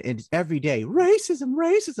shit. And it's every day,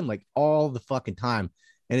 racism, like all the fucking time.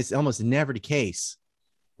 And it's almost never the case,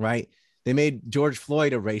 right? They made George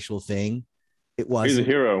Floyd a racial thing. It wasn't. He's a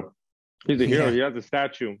hero. He's a hero. He has a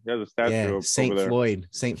statue. Of Saint Floyd,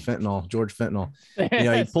 Saint Fentanyl, George Fentanyl.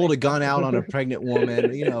 He pulled a gun out on a pregnant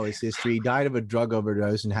woman. His history. He died of a drug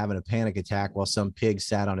overdose and having a panic attack while some pig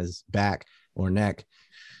sat on his back or neck.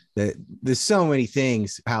 There's so many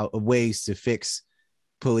things, ways to fix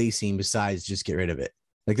policing besides just get rid of it.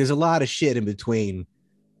 Like there's a lot of shit in between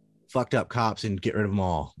fucked up cops and get rid of them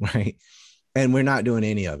all, right? And we're not doing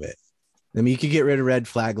any of it. I mean, you could get rid of red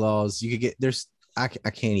flag laws. You could get I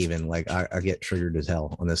can't even, like, I get triggered as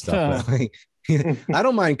hell on this stuff. But, like, I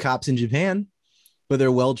don't mind cops in Japan, but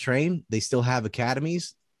they're well trained. They still have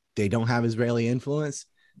academies. They don't have Israeli influence.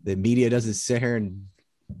 The media doesn't sit here and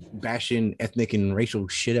bash in ethnic and racial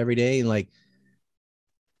shit every day. And like,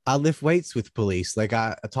 I lift weights with police. Like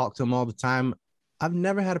I talk to them all the time. I've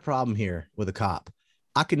never had a problem here with a cop.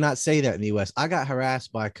 I could not say that in the US. I got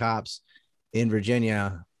harassed by cops in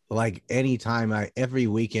Virginia, like every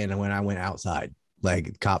weekend when I went outside,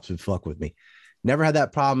 like cops would fuck with me. Never had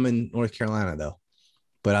that problem in North Carolina though.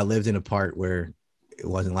 But I lived in a part where it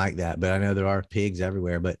wasn't like that. But I know there are pigs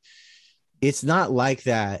everywhere, but it's not like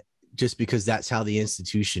that just because that's how the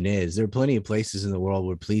institution is. There are plenty of places in the world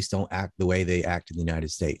where police don't act the way they act in the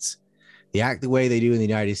United States. They act the way they do in the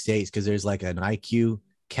United States because there's like an IQ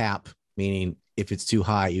cap, meaning if it's too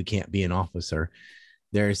high, you can't be an officer.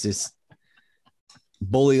 There's this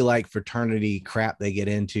bully-like fraternity crap they get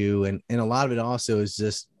into. And a lot of it also is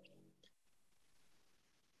just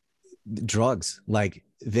drugs. Like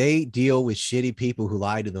they deal with shitty people who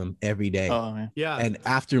lie to them every day. Oh, man. Yeah. And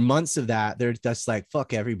after months of that, they're just like,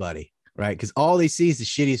 fuck everybody, right? Because all they see is the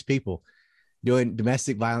shittiest people doing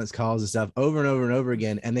domestic violence calls and stuff over and over and over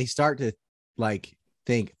again. And they start to like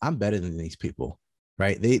think, I'm better than these people,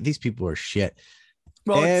 right? These people are shit.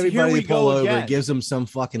 Well, everybody they pull over gives them some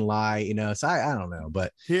fucking lie, you know. So I don't know,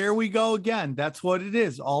 but here we go again. That's what it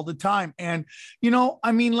is all the time. And you know,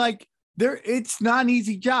 I mean, like it's not an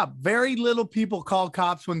easy job. Very little people call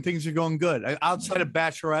cops when things are going good. Outside of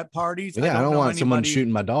bachelorette parties. Yeah, I don't want someone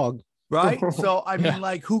shooting my dog. Right. So I mean,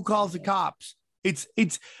 like, who calls the cops? It's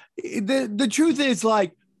the truth is,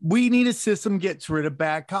 like, we need a system that gets rid of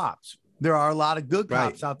bad cops. There are a lot of good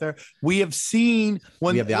cops out there. We have seen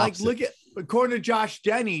when, like, look at, according to Josh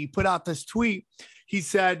Denny, he put out this tweet. He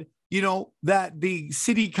said, you know, that the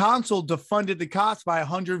city council defunded the cops by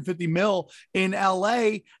 150 mil in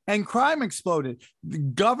LA and crime exploded.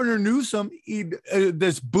 Governor Newsom,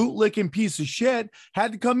 this bootlicking piece of shit,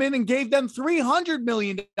 had to come in and gave them $300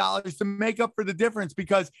 million to make up for the difference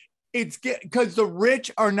because the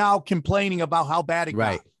rich are now complaining about how bad it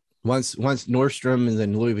got. Once Nordstrom and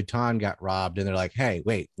then Louis Vuitton got robbed and they're like, hey,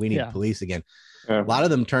 wait, we need police again. A lot of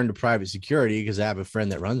them turned to private security because I have a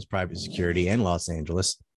friend that runs private security in Los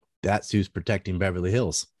Angeles. That's who's protecting Beverly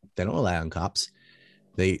Hills. They don't rely on cops.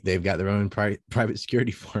 They've got their own private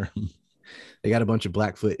security firm. They got a bunch of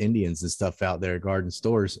Blackfoot Indians and stuff out there guarding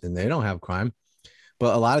stores, and they don't have crime.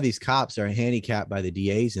 But a lot of these cops are handicapped by the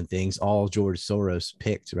DAs and things, all George Soros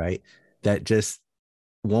picked, right? That just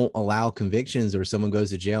won't allow convictions, or someone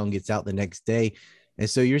goes to jail and gets out the next day. And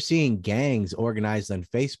so you're seeing gangs organized on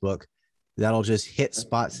Facebook that'll just hit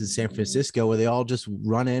spots in San Francisco where they all just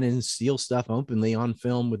run in and steal stuff openly on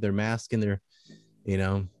film with their mask and their, you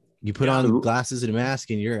know, you put on glasses and a mask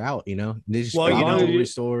and you're out, you know. They just robbing jewelry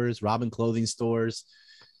stores, robbing clothing stores.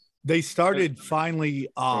 They started finally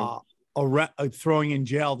throwing in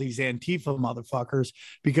jail these Antifa motherfuckers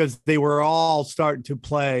because they were all starting to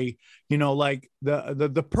play, you know, like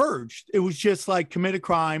the purge. It was just like commit a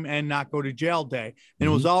crime and not go to jail day. And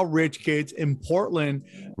it was all rich kids in Portland.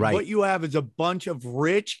 Right. What you have is a bunch of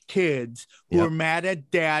rich kids who are mad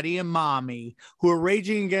at daddy and mommy, who are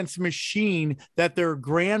raging against a machine that their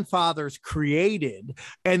grandfathers created.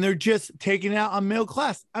 And they're just taking out on middle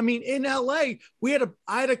class. I mean, in LA, I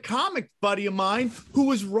had a comic buddy of mine who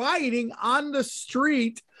was rioting on the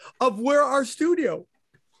street of where our studio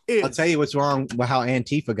is. I'll tell you what's wrong with how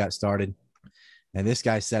Antifa got started. And this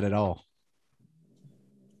guy said it all.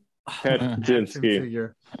 It's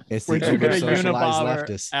the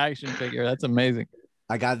Unabomber action figure. That's amazing.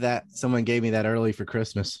 I got that. Someone gave me that early for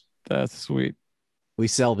Christmas. That's sweet. We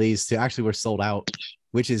sell these too. Actually, we're sold out,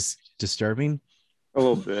 which is disturbing. A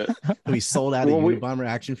little bit. We sold out of Unabomber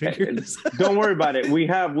action figures. Don't worry about it. We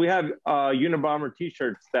have Unabomber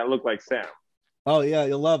t-shirts that look like Sam. Oh yeah,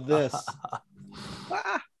 you'll love this.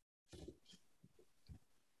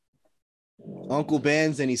 Uncle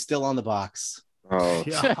Ben's, and he's still on the box. Oh,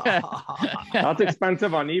 that's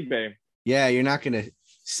expensive on eBay. Yeah, you're not going to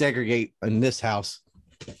segregate in this house.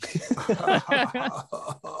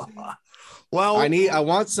 Well, I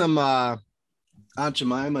want some Aunt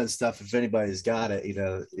Jemima and stuff. If anybody's got it,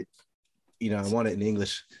 I want it in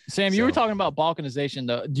English. Sam, you were talking about balkanization,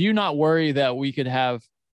 though. Do you not worry that we could have,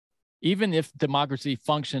 even if democracy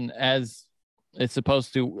functioned as it's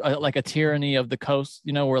supposed to, like a tyranny of the coast,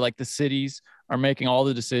 you know, where like the cities are making all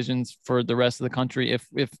the decisions for the rest of the country? If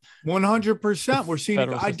 100%, we're seeing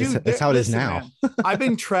it. That's how it is now. I've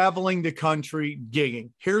been traveling the country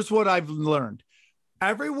gigging. Here's what I've learned.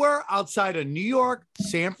 Everywhere outside of New York,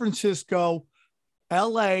 San Francisco,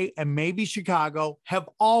 LA, and maybe Chicago have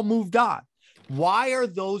all moved on. Why are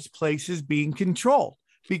those places being controlled?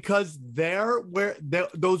 Because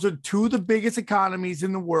those are two of the biggest economies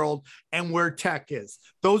in the world, and where tech is.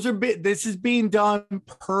 This is being done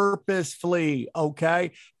purposefully,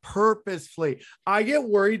 okay? Purposefully. I get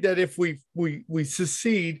worried that if we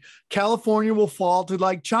secede, California will fall to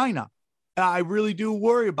like China. I really do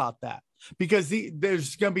worry about that. Because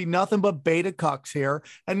there's going to be nothing but beta cucks here,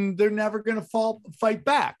 and they're never going to fight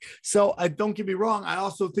back. So don't get me wrong. I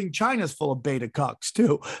also think China's full of beta cucks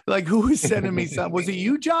too. Like, who was sending me something? Was it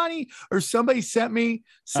you, Johnny? Or somebody sent me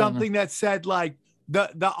something that said like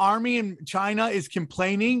the army in China is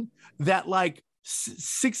complaining that like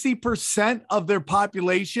 60% of their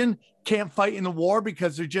population can't fight in the war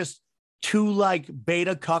because they're just too like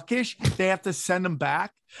beta cuckish. They have to send them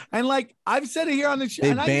back. And like I've said it here on the show,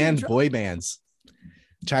 they banned boy bands.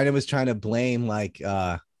 China was trying to blame like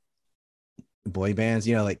boy bands,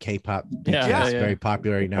 you know, like K-pop. Yeah, it's very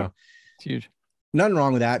popular right now. It's huge. Nothing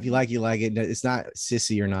wrong with that. If you like it. It's not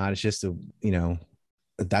sissy or not. It's just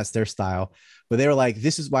That's their style. But they were like,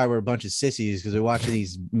 this is why we're a bunch of sissies, because we're watching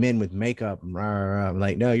these men with makeup. I'm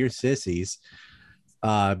like, no, you're sissies.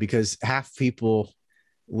 Because half people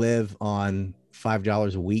live on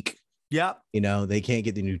 $5 a week. Yeah. You know, they can't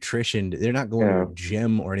get the nutrition. They're not going to a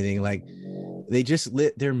gym or anything. Like, they just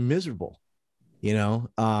they're miserable, you know?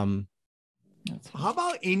 How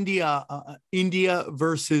about India? India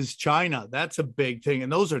versus China. That's a big thing.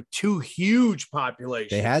 And those are two huge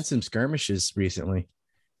populations. They had some skirmishes recently.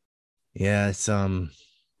 Yeah, it's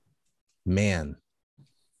man.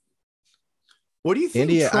 What do you think?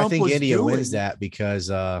 India, Trump I think was India doing? wins that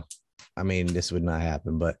because I mean, this would not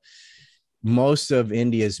happen, but most of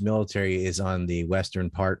India's military is on the western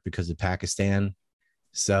part because of Pakistan.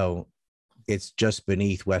 So it's just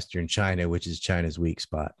beneath Western China, which is China's weak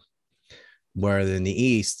spot. Where in the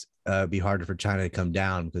east, it'd be harder for China to come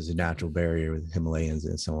down because of the natural barrier with the Himalayas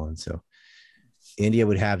and so on. So India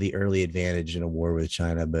would have the early advantage in a war with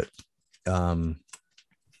China, but China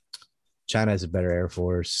has a better air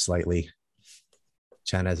force slightly.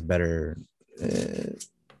 China has a better,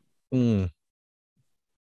 I'd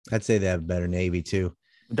say they have a better Navy too.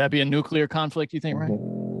 Would that be a nuclear conflict, you think, right?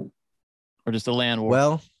 Or just a land war?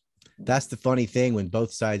 Well, that's the funny thing. When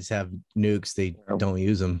both sides have nukes, they don't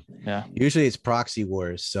use them. Yeah. Usually it's proxy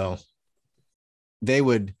wars. So they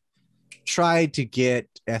would try to get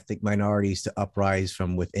ethnic minorities to uprise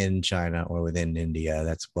from within China or within India.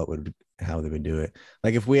 That's how they would do it.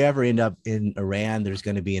 Like if we ever end up in Iran, there's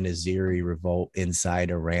going to be an Azeri revolt inside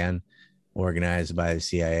Iran organized by the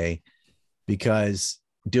CIA, because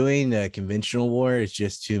doing a conventional war is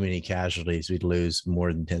just too many casualties. We'd lose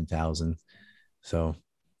more than 10,000. So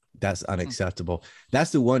that's unacceptable.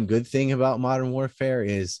 That's the one good thing about modern warfare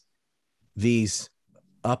is these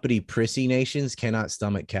uppity prissy nations cannot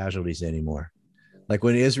stomach casualties anymore. Like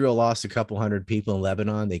when Israel lost a couple hundred people in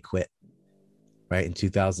Lebanon, they quit. Right in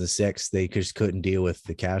 2006, they just couldn't deal with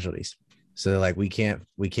the casualties. So they're like, we can't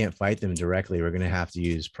fight them directly. We're going to have to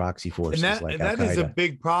use proxy forces. And that is a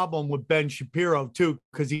big problem with Ben Shapiro too,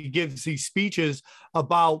 because he gives these speeches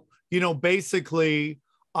about, basically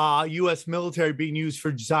U.S. military being used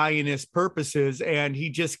for Zionist purposes, and he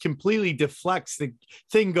just completely deflects the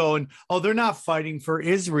thing, going, "Oh, they're not fighting for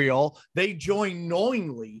Israel. They join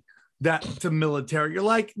knowingly to military." You're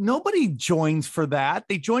like, nobody joins for that.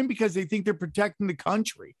 They join because they think they're protecting the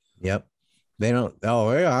country. Yep. They don't.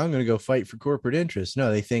 Oh, yeah, I'm going to go fight for corporate interests.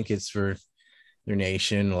 No, they think it's for their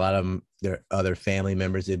nation. A lot of them, their other family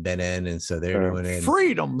members have been in, and so they're doing it.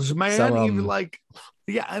 Freedoms, man. Even like,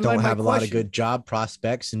 yeah, and don't have a lot of good job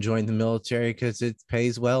prospects and join the military because it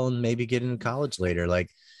pays well and maybe get into college later.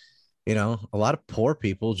 Like, a lot of poor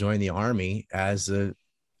people join the army as a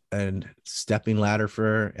stepping ladder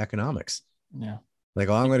for economics. Yeah. Like,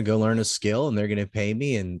 I'm going to go learn a skill and they're going to pay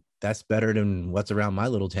me, and that's better than what's around my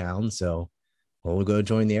little town. So we'll go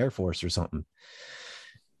join the Air Force or something.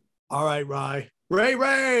 All right,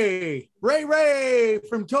 Ray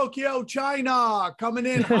from Tokyo, China, coming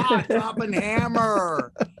in hot, dropping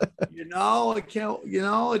hammer. I can't,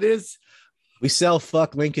 it is. We sell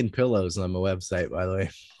fuck Lincoln pillows on my website, by the way.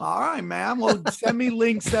 All right, man. Well, send me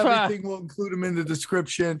links. Everything, we'll include them in the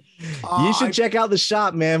description. You should check out the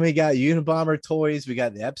shop, man. We got Unabomber toys. We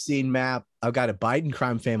got the Epstein map. I've got a Biden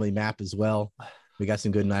crime family map as well. We got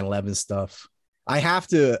some good 9/11 stuff. I have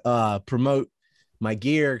to promote my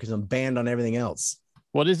gear because I'm banned on everything else.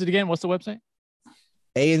 What is it again? What's the website?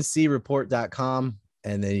 ancreport.com.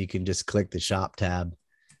 And then you can just click the shop tab.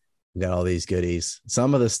 We got all these goodies.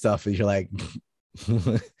 Some of the stuff you're like,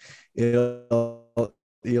 you'll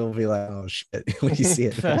be like, oh shit, when you see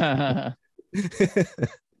it. Damn.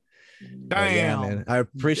 Yeah, man. I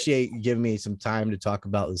appreciate you giving me some time to talk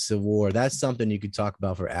about the Civil War. That's something you could talk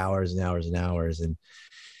about for hours and hours and hours. And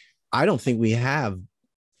I don't think we have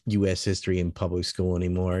U.S. history in public school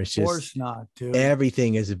anymore. It's just, of course not, dude.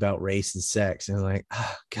 Everything is about race and sex. And like,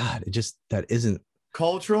 oh God, that isn't.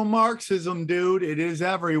 Cultural Marxism, dude. It is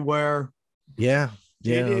everywhere. Yeah.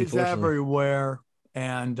 It is everywhere.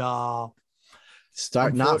 And not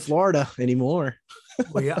Florida anymore.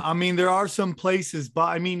 Well, yeah, I mean, there are some places, but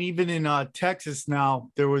I mean, even in Texas now,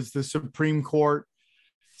 there was the Supreme Court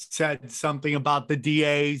said something about the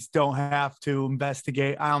DAs don't have to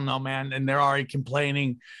investigate. I don't know, man. And they're already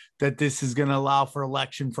complaining that this is going to allow for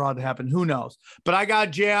election fraud to happen. Who knows? But I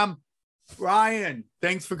got jam. Ryan,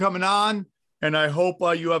 thanks for coming on. And I hope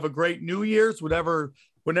you have a great New Year's, whatever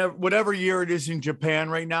year it is in Japan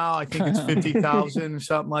right now. I think it's 50,000 or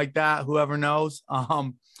something like that. Whoever knows.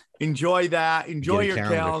 Enjoy that. Enjoy your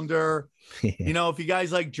calendar. If you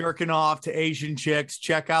guys like jerking off to Asian chicks,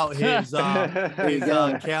 check out his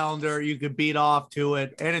calendar. You could beat off to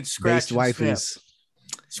it, and it's scratch and sniff.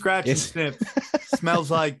 Scratch and sniff. Smells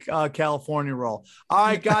like California roll. All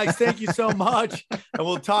right, guys, thank you so much. And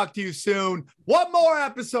we'll talk to you soon. One more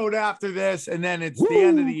episode after this, and then it's the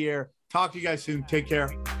end of the year. Talk to you guys soon. Take care.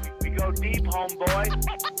 We go deep, homeboy.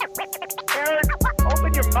 Aaron,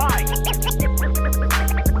 open your mind.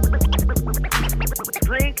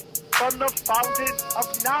 Drink from the fountain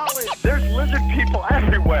of knowledge. There's lizard people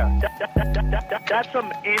everywhere. That's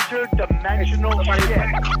some interdimensional shit.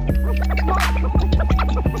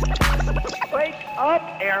 Wake up,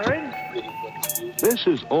 Aaron. This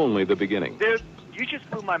is only the beginning. Dude, you just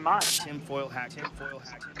blew my mind. Tinfoil hat.